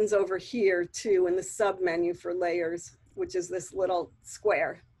options over here too in the sub menu for layers, which is this little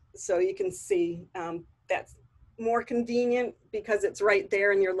square. So you can see that's more convenient because it's right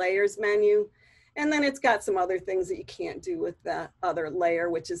there in your layers menu. And then it's got some other things that you can't do with the other layer,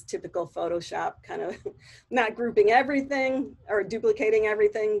 which is typical Photoshop, kind of not grouping everything or duplicating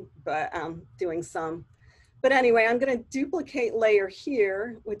everything, but doing some. But anyway, I'm going to duplicate layer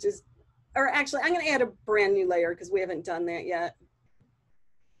here, which is, or actually I'm going to add a brand new layer because we haven't done that yet.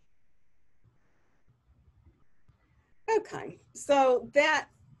 Okay, so that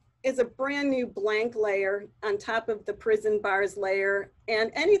is a brand new blank layer on top of the prison bars layer.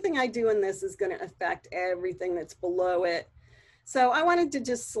 And anything I do in this is going to affect everything that's below it. So I wanted to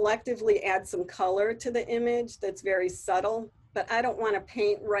just selectively add some color to the image that's very subtle, but I don't want to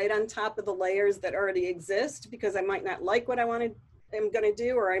paint right on top of the layers that already exist because I might not like what I'm going to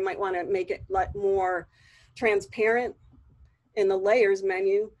do, or I might want to make it more transparent in the layers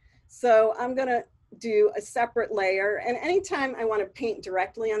menu. So I'm going to do a separate layer, and anytime I want to paint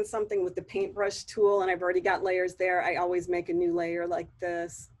directly on something with the paintbrush tool and I've already got layers there, I always make a new layer like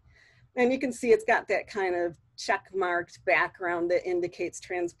this. And you can see it's got that kind of check marked background that indicates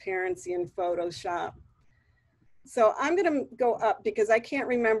transparency in Photoshop. So I'm going to go up because I can't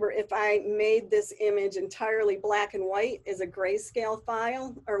remember if I made this image entirely black and white as a grayscale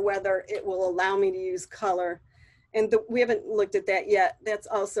file or whether it will allow me to use color. And we haven't looked at that yet. That's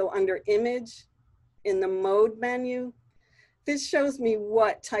also under image in the mode menu. This shows me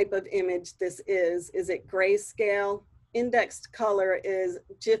what type of image this is. Is it grayscale? Indexed color is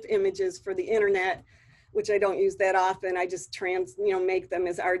GIF images for the internet, which I don't use that often. I just make them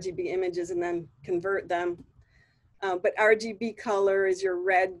as RGB images and then convert them. But RGB color is your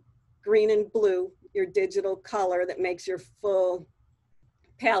red, green, and blue, your digital color that makes your full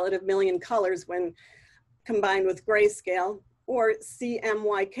palette of million colors when combined with grayscale. or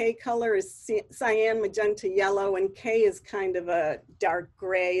CMYK color is cyan, magenta, yellow, and K is kind of a dark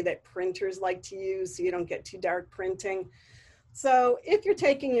gray that printers like to use so you don't get too dark printing. So if you're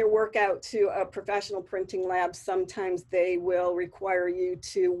taking your work out to a professional printing lab, sometimes they will require you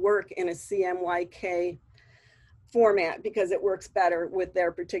to work in a CMYK format because it works better with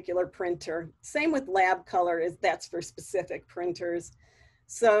their particular printer. Same with lab color, that's for specific printers.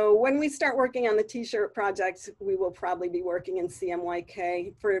 So when we start working on the t-shirt project, we will probably be working in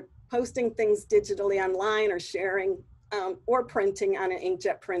CMYK. For posting things digitally online or sharing or printing on an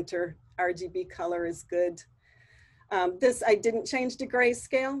inkjet printer, RGB color is good. This I didn't change to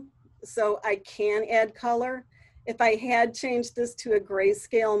grayscale, so I can add color. If I had changed this to a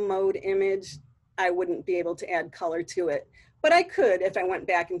grayscale mode image, I wouldn't be able to add color to it. But I could if I went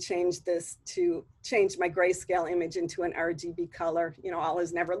back and changed this to change my grayscale image into an RGB color. You know, all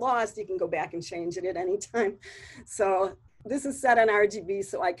is never lost. You can go back and change it at any time. So this is set on RGB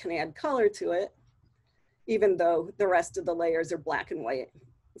so I can add color to it, even though the rest of the layers are black and white.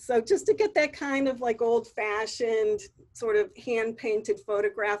 So just to get that kind of like old-fashioned sort of hand-painted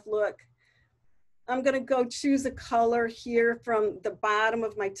photograph look, I'm gonna go choose a color here from the bottom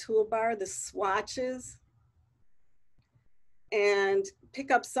of my toolbar, the swatches, and pick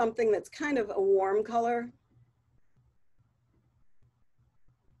up something that's kind of a warm color.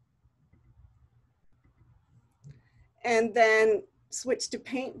 And then switch to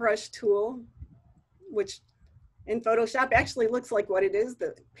paintbrush tool, which in Photoshop actually looks like what it is,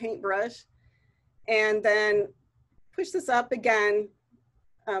 the paintbrush. And then push this up again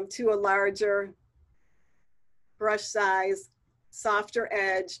to a larger brush size, softer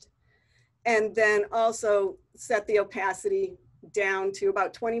edged, and then also set the opacity down to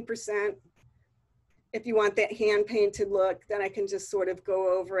about 20%. If you want that hand painted look, then I can just sort of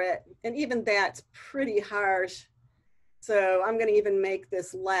go over it. And even that's pretty harsh. So I'm gonna even make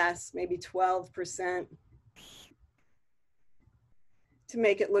this less, maybe 12%, to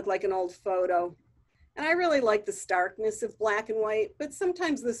make it look like an old photo. And I really like the starkness of black and white, but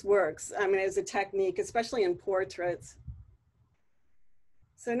sometimes this works, I mean, as a technique, especially in portraits.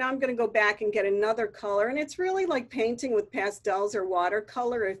 So now I'm gonna go back and get another color, and it's really like painting with pastels or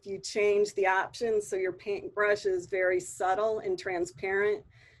watercolor. If you change the options so your paintbrush is very subtle and transparent,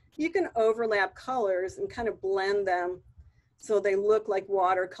 you can overlap colors and kind of blend them so they look like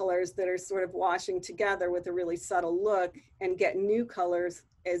watercolors that are sort of washing together with a really subtle look, and get new colors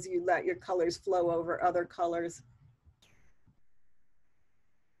as you let your colors flow over other colors.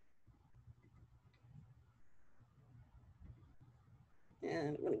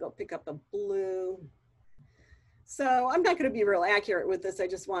 And I'm gonna go pick up a blue. So I'm not gonna be real accurate with this. I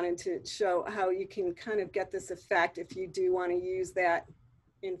just wanted to show how you can kind of get this effect if you do wanna use that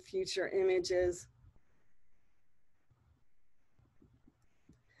in future images.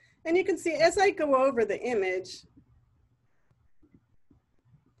 And you can see as I go over the image,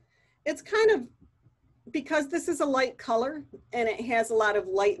 it's kind of, because this is a light color and it has a lot of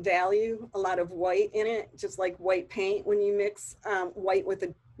light value, a lot of white in it, just like white paint when you mix white with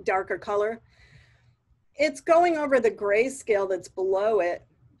a darker color. It's going over the grayscale that's below it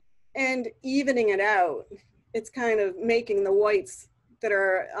and evening it out. It's kind of making the whites that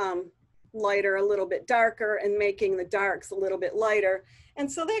are lighter a little bit darker and making the darks a little bit lighter. And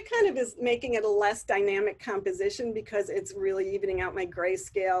so that kind of is making it a less dynamic composition because it's really evening out my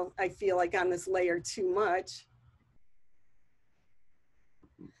grayscale, I feel like, on this layer too much.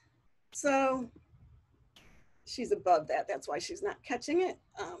 So she's above that, that's why she's not catching it.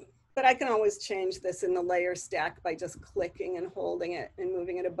 But I can always change this in the layer stack by just clicking and holding it and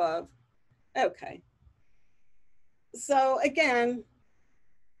moving it above. Okay. So again,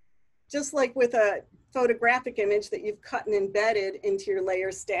 just like with a photographic image that you've cut and embedded into your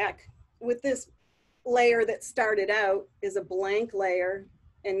layer stack, with this layer that started out as a blank layer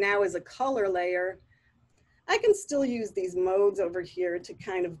and now is a color layer, I can still use these modes over here to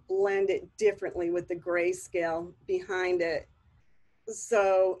kind of blend it differently with the grayscale behind it.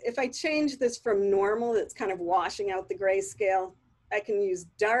 So if I change this from normal, that's kind of washing out the grayscale, I can use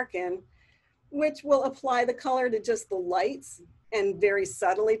darken, which will apply the color to just the lights and very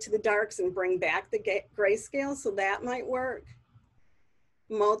subtly to the darks and bring back the grayscale, so that might work.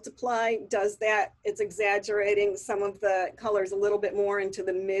 Multiply does that. It's exaggerating some of the colors a little bit more into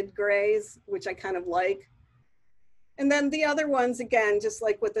the mid grays, which I kind of like. And then the other ones, again, just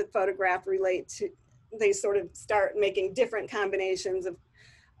like with the photograph relate to, they sort of start making different combinations of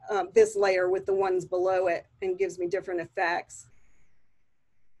this layer with the ones below it and gives me different effects.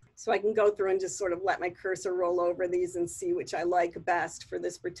 So I can go through and just sort of let my cursor roll over these and see which I like best for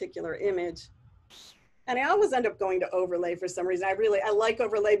this particular image. And I always end up going to overlay for some reason. I like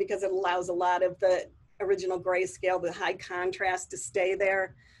overlay because it allows a lot of the original grayscale, the high contrast to stay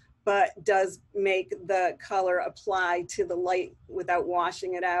there, but does make the color apply to the light without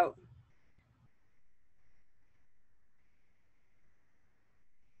washing it out.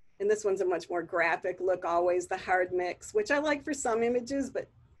 And this one's a much more graphic look, always the hard mix, which I like for some images, but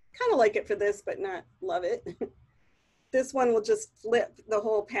kind of like it for this, but not love it. This one will just flip the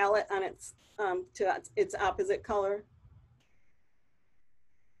whole palette on its to its opposite color.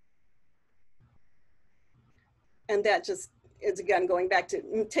 And that just is, again, going back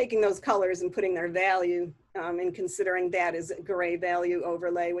to taking those colors and putting their value and considering that as a gray value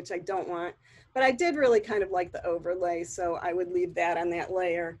overlay, which I don't want. But I did really kind of like the overlay, so I would leave that on that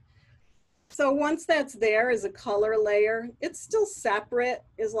layer. So once that's there as a color layer, it's still separate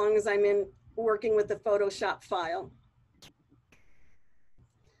as long as I'm working with the Photoshop file.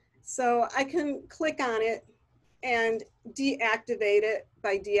 So I can click on it and deactivate it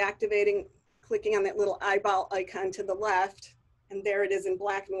by clicking on that little eyeball icon to the left, and there it is in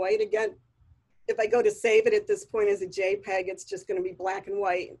black and white. Again, if I go to save it at this point as a JPEG, it's just going to be black and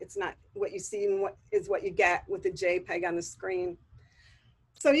white. It's not what you see and what you get with the JPEG on the screen.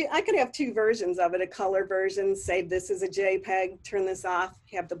 So I could have two versions of it, a color version, save this as a JPEG, turn this off,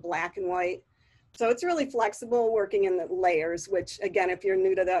 have the black and white. So it's really flexible working in the layers, which again, if you're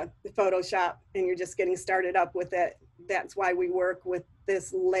new to the Photoshop and you're just getting started up with it, that's why we work with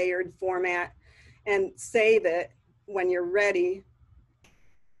this layered format, and save it when you're ready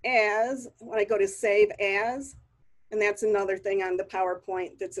as, when I go to save as, and that's another thing on the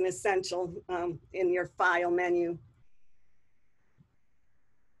PowerPoint that's an essential in your file menu.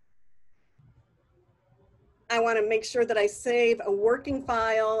 I want to make sure that I save a working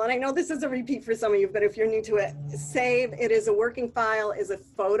file. And I know this is a repeat for some of you, but if you're new to it, save it as a working file is a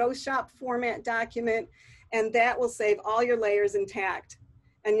Photoshop format document, and that will save all your layers intact.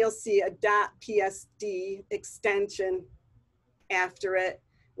 And you'll see a .psd extension after it,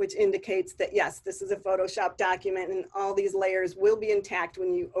 which indicates that yes, this is a Photoshop document and all these layers will be intact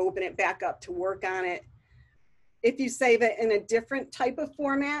when you open it back up to work on it. If you save it in a different type of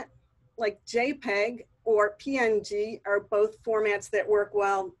format, like JPEG or PNG are both formats that work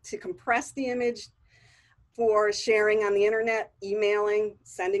well to compress the image for sharing on the internet, emailing,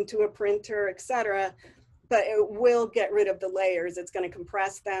 sending to a printer, etc. But it will get rid of the layers. It's going to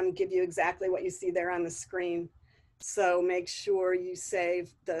compress them, give you exactly what you see there on the screen. So make sure you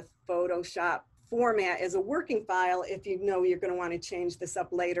save the Photoshop format as a working file if you know you're going to want to change this up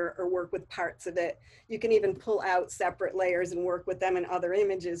later or work with parts of it. You can even pull out separate layers and work with them in other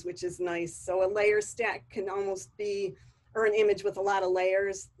images, which is nice. So a layer stack can almost be, or an image with a lot of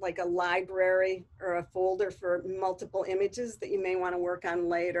layers, like a library or a folder for multiple images that you may want to work on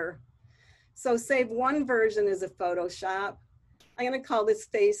later. So save one version as a Photoshop. I'm going to call this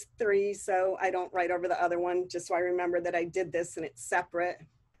phase 3 so I don't write over the other one, just so I remember that I did this and it's separate.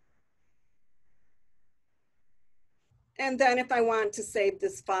 And then if I want to save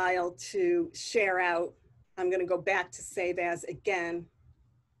this file to share out, I'm going to go back to save as again.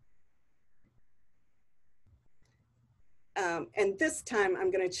 And this time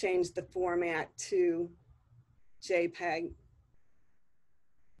I'm going to change the format to JPEG.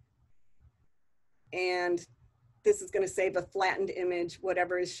 And this is going to save a flattened image,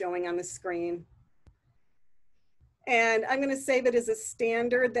 whatever is showing on the screen. And I'm going to save it as a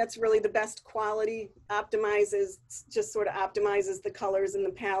standard. That's really the best quality, just sort of optimizes the colors in the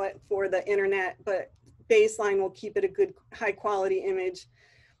palette for the internet, but baseline will keep it a good high quality image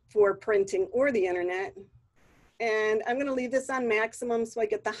for printing or the internet. And I'm going to leave this on maximum so I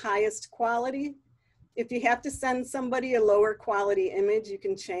get the highest quality. If you have to send somebody a lower quality image, you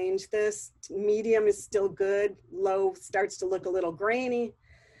can change this. Medium is still good. Low starts to look a little grainy.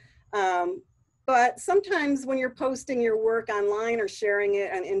 But sometimes when you're posting your work online or sharing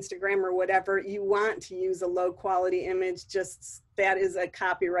it on Instagram or whatever, you want to use a low quality image. Just that is a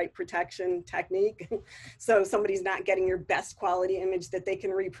copyright protection technique. So somebody's not getting your best quality image that they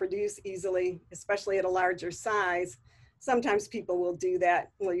can reproduce easily, especially at a larger size. Sometimes people will do that.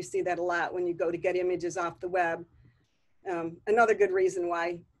 Well, you see that a lot when you go to get images off the web. Another good reason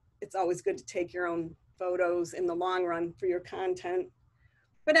why it's always good to take your own photos in the long run for your content.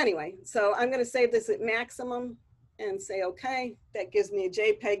 But anyway, so I'm going to save this at maximum and say, okay, that gives me a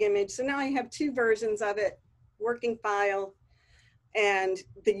JPEG image. So now I have two versions of it, working file and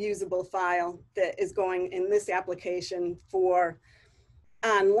the usable file that is going in this application for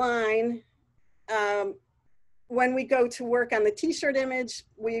online. When we go to work on the t-shirt image,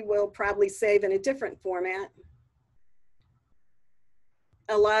 we will probably save in a different format.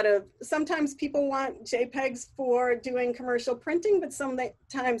 sometimes people want JPEGs for doing commercial printing, but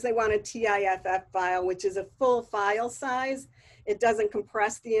sometimes they want a TIFF file, which is a full file size. It doesn't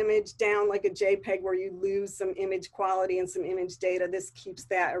compress the image down like a JPEG where you lose some image quality and some image data. This keeps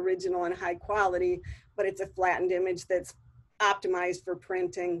that original and high quality, but it's a flattened image that's optimized for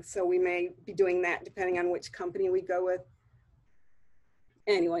printing. So we may be doing that depending on which company we go with.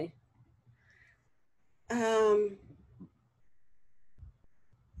 Anyway.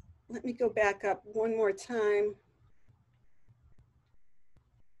 Let me go back up one more time.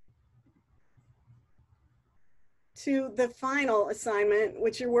 To the final assignment,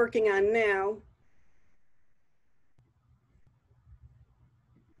 which you're working on now.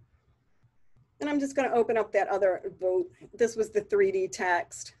 And I'm just going to open up that other vote. This was the 3D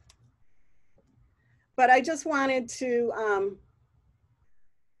text. But I just wanted to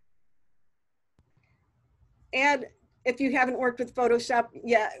add, if you haven't worked with Photoshop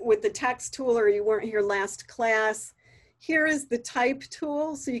yet with the text tool, or you weren't here last class, here is the type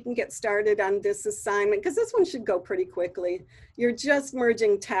tool, so you can get started on this assignment, because this one should go pretty quickly. You're just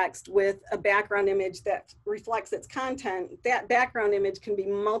merging text with a background image that reflects its content. That background image can be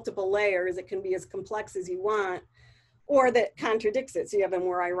multiple layers. It can be as complex as you want, or that contradicts it. So you have a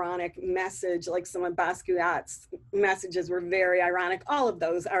more ironic message, like some of Basquiat's messages were very ironic. All of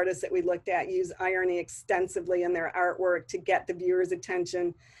those artists that we looked at use irony extensively in their artwork to get the viewer's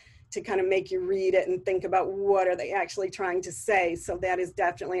attention, to kind of make you read it and think about what are they actually trying to say. So that is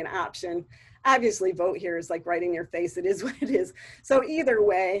definitely an option. Obviously, vote here is like right in your face. It is what it is. So either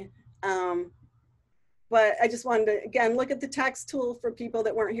way, but I just wanted to, again, look at the text tool for people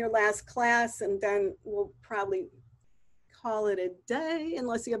that weren't here last class, and then we'll probably call it a day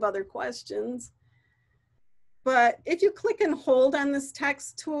unless you have other questions. But if you click and hold on this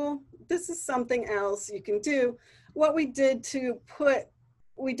text tool, this is something else you can do. What we did to put,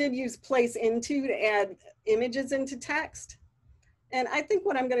 we did use place into to add images into text. And I think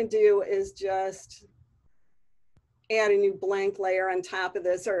what I'm going to do is just add a new blank layer on top of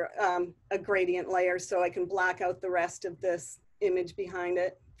this, or a gradient layer, so I can block out the rest of this image behind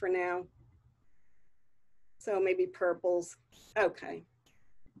it for now. So maybe purples. Okay.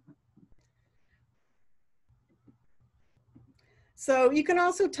 So you can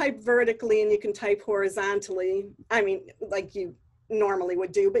also type vertically and you can type horizontally. I mean, like you normally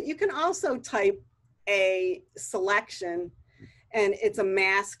would do, but you can also type a selection, and it's a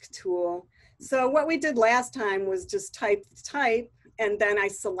mask tool. So what we did last time was just type, and then I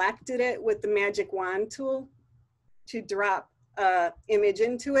selected it with the magic wand tool to drop an image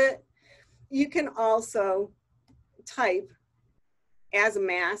into it. You can also type as a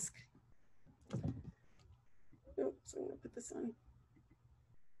mask. Oops, I'm gonna put this on.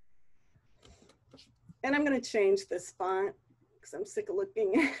 And I'm gonna change this font because I'm sick of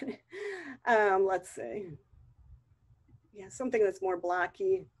looking at it. Let's see. Yeah, something that's more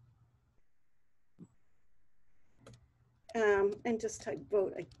blocky. And just type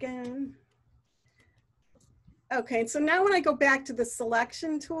vote again. Okay, so now when I go back to the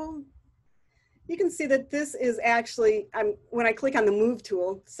selection tool, you can see that this is actually, when I click on the move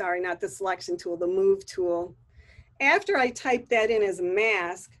tool, sorry, not the selection tool, the move tool, after I type that in as a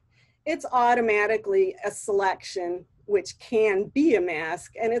mask, it's automatically a selection, which can be a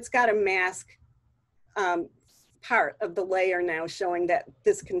mask, and it's got a mask part of the layer now showing that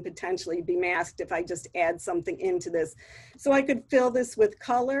this can potentially be masked if I just add something into this. So I could fill this with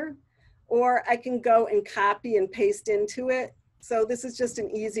color, or I can go and copy and paste into it. So this is just an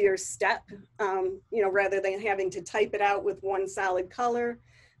easier step, you know, rather than having to type it out with one solid color,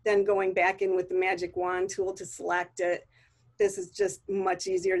 then going back in with the magic wand tool to select it. This is just much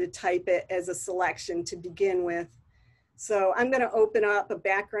easier to type it as a selection to begin with. So I'm going to open up a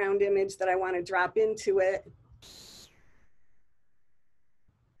background image that I want to drop into it.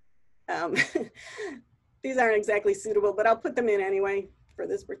 These aren't exactly suitable, but I'll put them in anyway for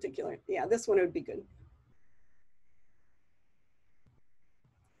this particular. Yeah, this one would be good.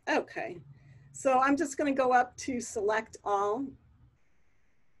 Okay, so I'm just going to go up to select all,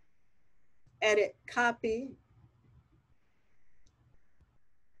 edit, copy,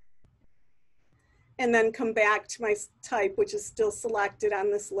 and then come back to my type, which is still selected on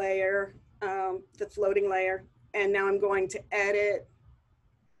this layer, the floating layer. And now I'm going to edit,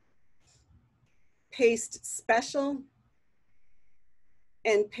 paste special,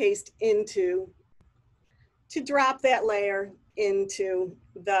 and paste into, to drop that layer into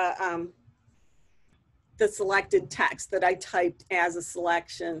the selected text that I typed as a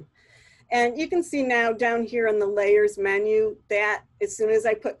selection. And you can see now down here in the layers menu that as soon as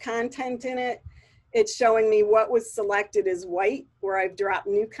I put content in it, It's showing me what was selected as white, where I've dropped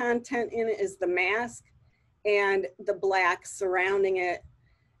new content in it is the mask, and the black surrounding it.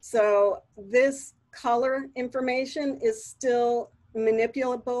 So this color information is still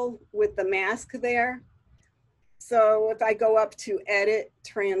manipulable with the mask there. So if I go up to edit,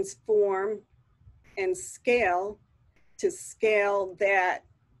 transform, and scale, to scale that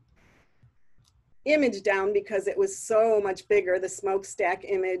image down because it was so much bigger, the smokestack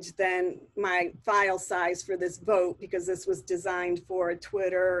image, than my file size for this vote, because this was designed for a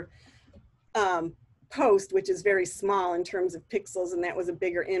Twitter post, which is very small in terms of pixels, and that was a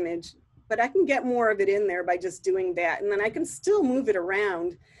bigger image. But I can get more of it in there by just doing that, and then I can still move it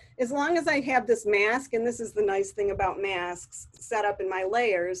around as long as I have this mask. And this is the nice thing about masks set up in my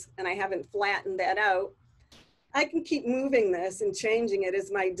layers, and I haven't flattened that out. I can keep moving this and changing it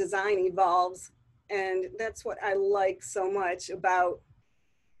as my design evolves. And that's what I like so much about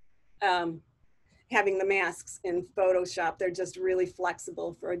having the masks in Photoshop. They're just really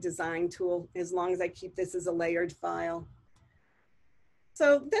flexible for a design tool, as long as I keep this as a layered file.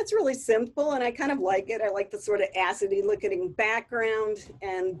 So that's really simple, and I kind of like it. I like the sort of acidy looking background,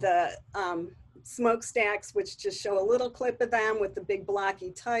 and the smokestacks, which just show a little clip of them with the big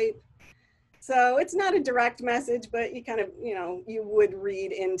blocky type. So it's not a direct message, but you kind of, you would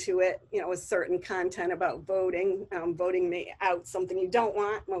read into it, a certain content about voting. Voting may out something you don't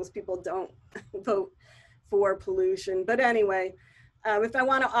want. Most people don't vote for pollution. But anyway, if I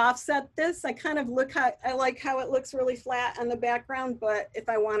want to offset this, I kind of I like how it looks really flat on the background, but if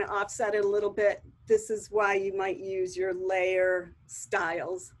I want to offset it a little bit, this is why you might use your layer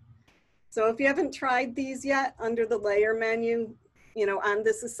styles. So if you haven't tried these yet, under the layer menu, on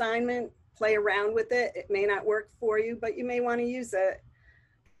this assignment, play around with it. It may not work for you, but you may want to use it.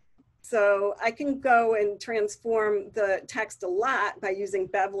 So I can go and transform the text a lot by using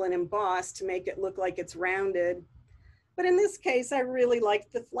bevel and emboss to make it look like it's rounded. But in this case, I really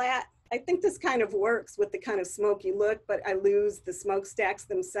like the flat. I think this kind of works with the kind of smoky look, but I lose the smokestacks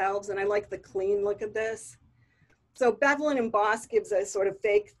themselves, and I like the clean look of this. So bevel and emboss gives a sort of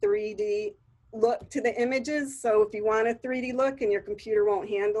fake 3D look to the images. So if you want a 3D look and your computer won't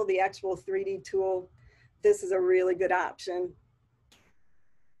handle the actual 3D tool, this is a really good option.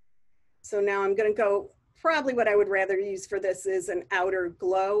 So now I'm going to go, probably what I would rather use for this is an outer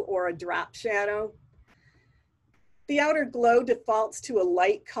glow or a drop shadow. The outer glow defaults to a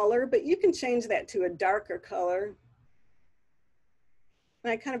light color, but you can change that to a darker color.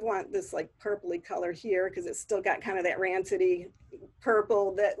 And I kind of want this like purpley color here because it's still got kind of that rancidy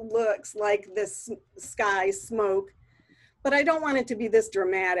purple that looks like this sky smoke, but I don't want it to be this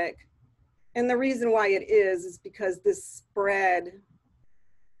dramatic. And the reason why it is because this spread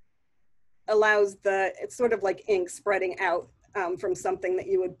allows it's sort of like ink spreading out from something that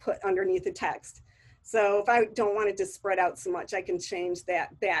you would put underneath the text. So if I don't want it to spread out so much, I can change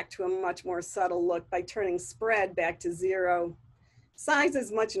that back to a much more subtle look by turning spread back to 0. Size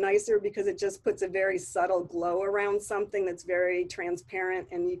is much nicer because it just puts a very subtle glow around something that's very transparent,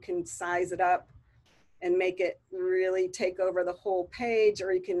 and you can size it up and make it really take over the whole page,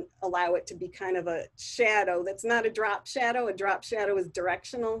 or you can allow it to be kind of a shadow that's not a drop shadow. A drop shadow is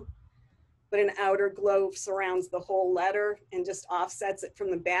directional, but an outer glow surrounds the whole letter and just offsets it from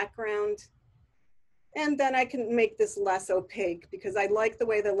the background. And then I can make this less opaque because I like the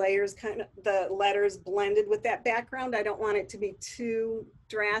way the letters blended with that background. I don't want it to be too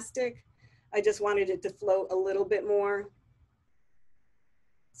drastic. I just wanted it to float a little bit more.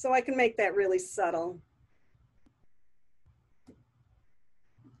 So I can make that really subtle.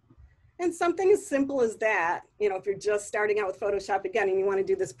 And something as simple as that, if you're just starting out with Photoshop again and you want to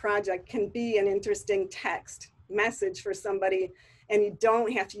do this project, can be an interesting text message for somebody. And you don't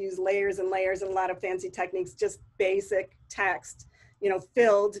have to use layers and layers and a lot of fancy techniques, just basic text,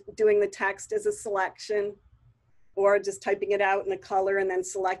 filled, doing the text as a selection, or just typing it out in a color and then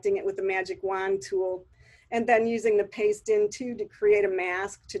selecting it with the magic wand tool. And then using the paste into to create a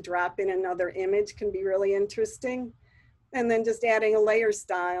mask to drop in another image can be really interesting. And then just adding a layer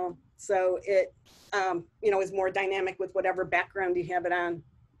style. So it, is more dynamic with whatever background you have it on.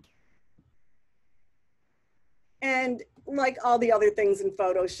 And like all the other things in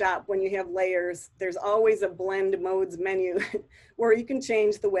Photoshop, when you have layers, there's always a blend modes menu where you can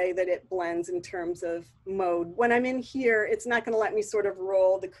change the way that it blends in terms of mode. When I'm in here, it's not going to let me sort of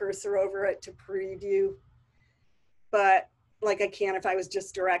roll the cursor over it to preview, but like I can if I was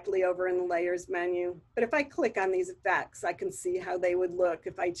just directly over in the layers menu. But if I click on these effects, I can see how they would look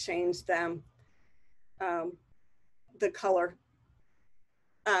if I changed them, the color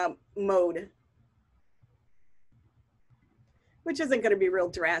mode. which isn't going to be real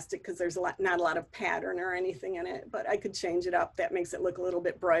drastic because there's not a lot of pattern or anything in it, but I could change it up. That makes it look a little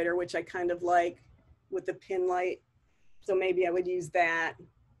bit brighter, which I kind of like with the pin light. So maybe I would use that.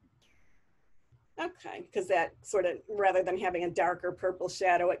 Okay, because that sort of, rather than having a darker purple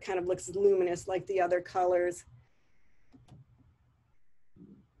shadow, it kind of looks luminous like the other colors.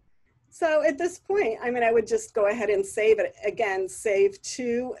 So at this point, I mean, I would just go ahead and save it. Again, save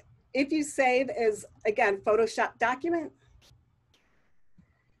to, if you save as, again, Photoshop document,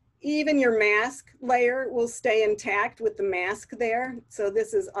 even your mask layer will stay intact with the mask there. So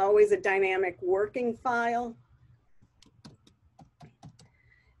this is always a dynamic working file.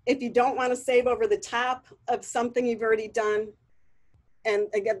 If you don't want to save over the top of something you've already done, and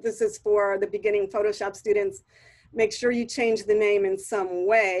again, this is for the beginning Photoshop students, make sure you change the name in some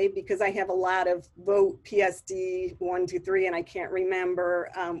way, because I have a lot of vote PSD 1, 2, 3, and I can't remember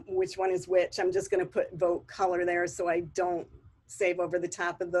which one is which. I'm just going to put vote color there so I don't save over the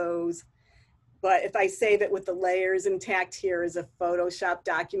top of those. But if I save it with the layers intact here as a Photoshop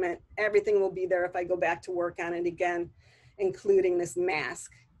document, everything will be there if I go back to work on it again, including this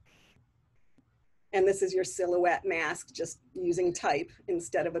mask. And this is your silhouette mask, just using type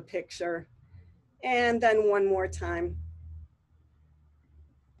instead of a picture. And then one more time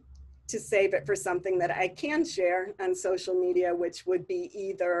to save it for something that I can share on social media, which would be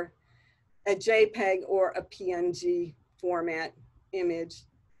either a JPEG or a PNG format image.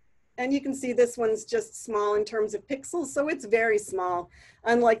 And you can see this one's just small in terms of pixels, so it's very small.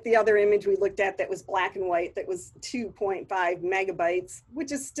 Unlike the other image we looked at that was black and white, that was 2.5 megabytes,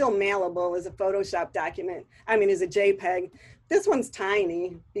 which is still mailable as a Photoshop document, I mean as a JPEG. This one's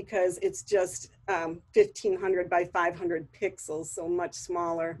tiny because it's just 1500 by 500 pixels, so much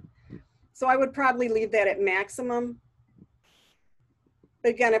smaller. So I would probably leave that at maximum.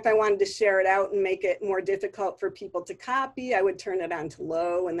 But again, if I wanted to share it out and make it more difficult for people to copy, I would turn it on to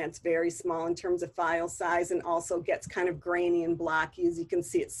low, and that's very small in terms of file size, and also gets kind of grainy and blocky. As you can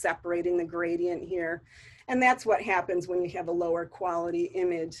see, it's separating the gradient here. And that's what happens when you have a lower quality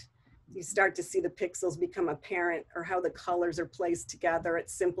image. You start to see the pixels become apparent, or how the colors are placed together. It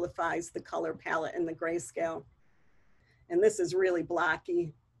simplifies the color palette and the grayscale. And this is really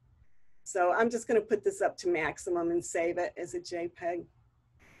blocky. So I'm just going to put this up to maximum and save it as a JPEG.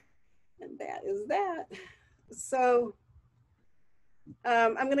 And that is that. So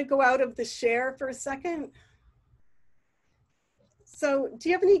I'm going to go out of the share for a second. So do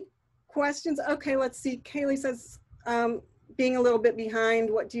you have any questions? Okay, let's see. Kaylee says, being a little bit behind,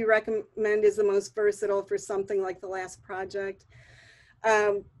 what do you recommend is the most versatile for something like the last project?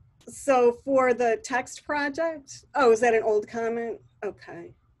 So for the text project, oh, is that an old comment?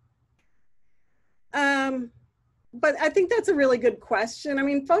 Okay. But I think that's a really good question. I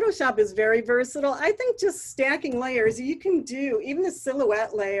mean, Photoshop is very versatile. I think just stacking layers, you can do, even the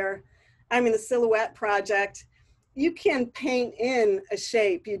silhouette layer, I mean the silhouette project, you can paint in a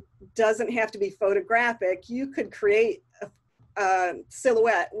shape. It doesn't have to be photographic. You could create a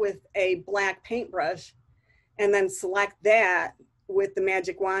silhouette with a black paintbrush and then select that with the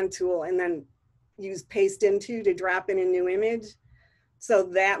magic wand tool and then use paste into to drop in a new image. So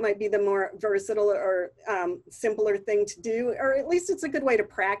that might be the more versatile or simpler thing to do, or at least it's a good way to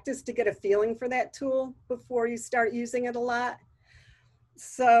practice to get a feeling for that tool before you start using it a lot.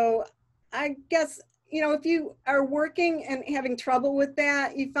 So I guess, you know, if you are working and having trouble with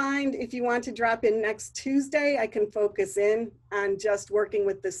that, you find if you want to drop in next Tuesday, I can focus in on just working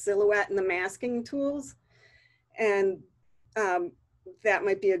with the silhouette and the masking tools. And that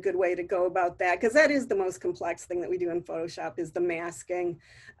might be a good way to go about that, because that is the most complex thing that we do in Photoshop is the masking,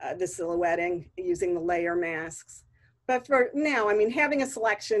 the silhouetting, using the layer masks. But for now, I mean, having a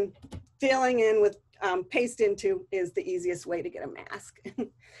selection, filling in with paste into is the easiest way to get a mask.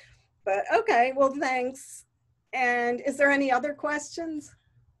 But okay, well, thanks. And is there any other questions?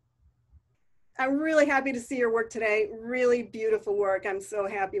 I'm really happy to see your work today. Really beautiful work. I'm so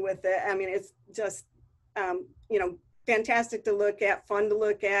happy with it. I mean, it's just, you know, fantastic to look at, fun to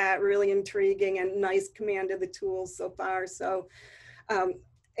look at, really intriguing, and nice command of the tools so far. So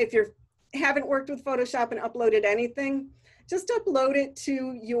if you haven't worked with Photoshop and uploaded anything, just upload it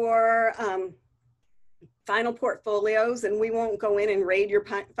to your final portfolios, and we won't go in and raid your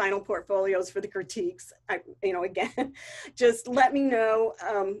final portfolios for the critiques. You know, again, just let me know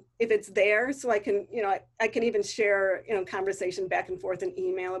if it's there, so I can, you know, I can even share, you know, conversation back and forth in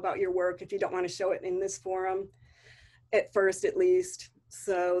email about your work if you don't want to show it in this forum. At first, at least.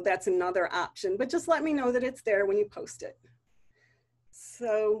 So that's another option, but just let me know that it's there when you post it.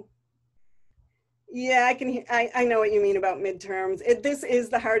 So Yeah, I know what you mean about midterms. This is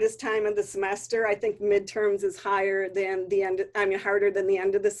the hardest time of the semester. I think midterms is higher than the end, harder than the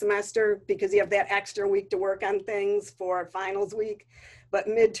end of the semester because you have that extra week to work on things for finals week. But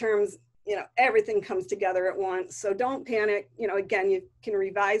midterms, everything comes together at once. So don't panic. Again, you can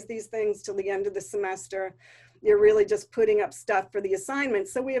revise these things till the end of the semester. You're really just putting up stuff for the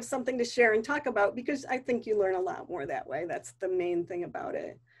assignments. So we have something to share and talk about because I think you learn a lot more that way. That's the main thing about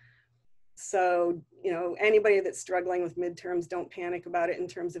it. So, anybody that's struggling with midterms, don't panic about it in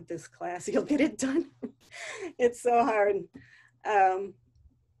terms of this class. You'll get it done. It's so hard.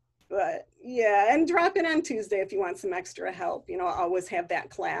 But yeah, and drop in on Tuesday if you want some extra help. I'll always have that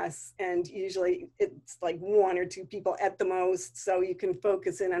class, and usually it's like 1 or 2 people at the most, so you can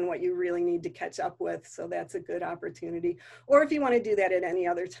focus in on what you really need to catch up with. So that's a good opportunity. Or if you want to do that at any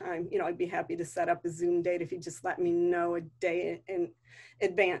other time, I'd be happy to set up a Zoom date if you just let me know a day in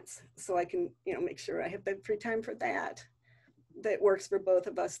advance so I can, make sure I have the free time for that. That works for both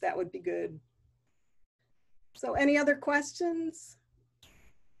of us. That would be good. So any other questions?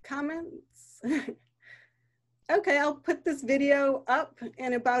 Comments? Okay, I'll put this video up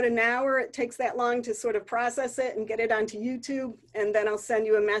in about an hour. It takes that long to sort of process it and get it onto YouTube, and then I'll send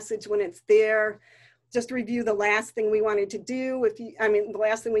you a message when it's there. Just review the last thing we wanted to do. The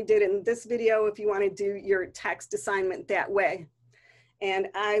last thing we did in this video, if you want to do your text assignment that way. And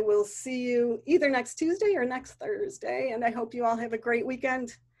I will see you either next Tuesday or next Thursday, and I hope you all have a great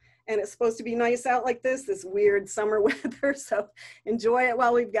weekend. And it's supposed to be nice out like this weird summer weather. So enjoy it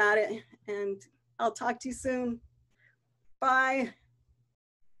while we've got it. And I'll talk to you soon. Bye.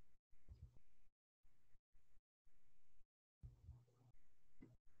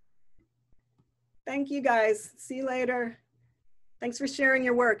 Thank you guys. See you later. Thanks for sharing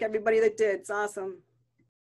your work, everybody that did. It's awesome.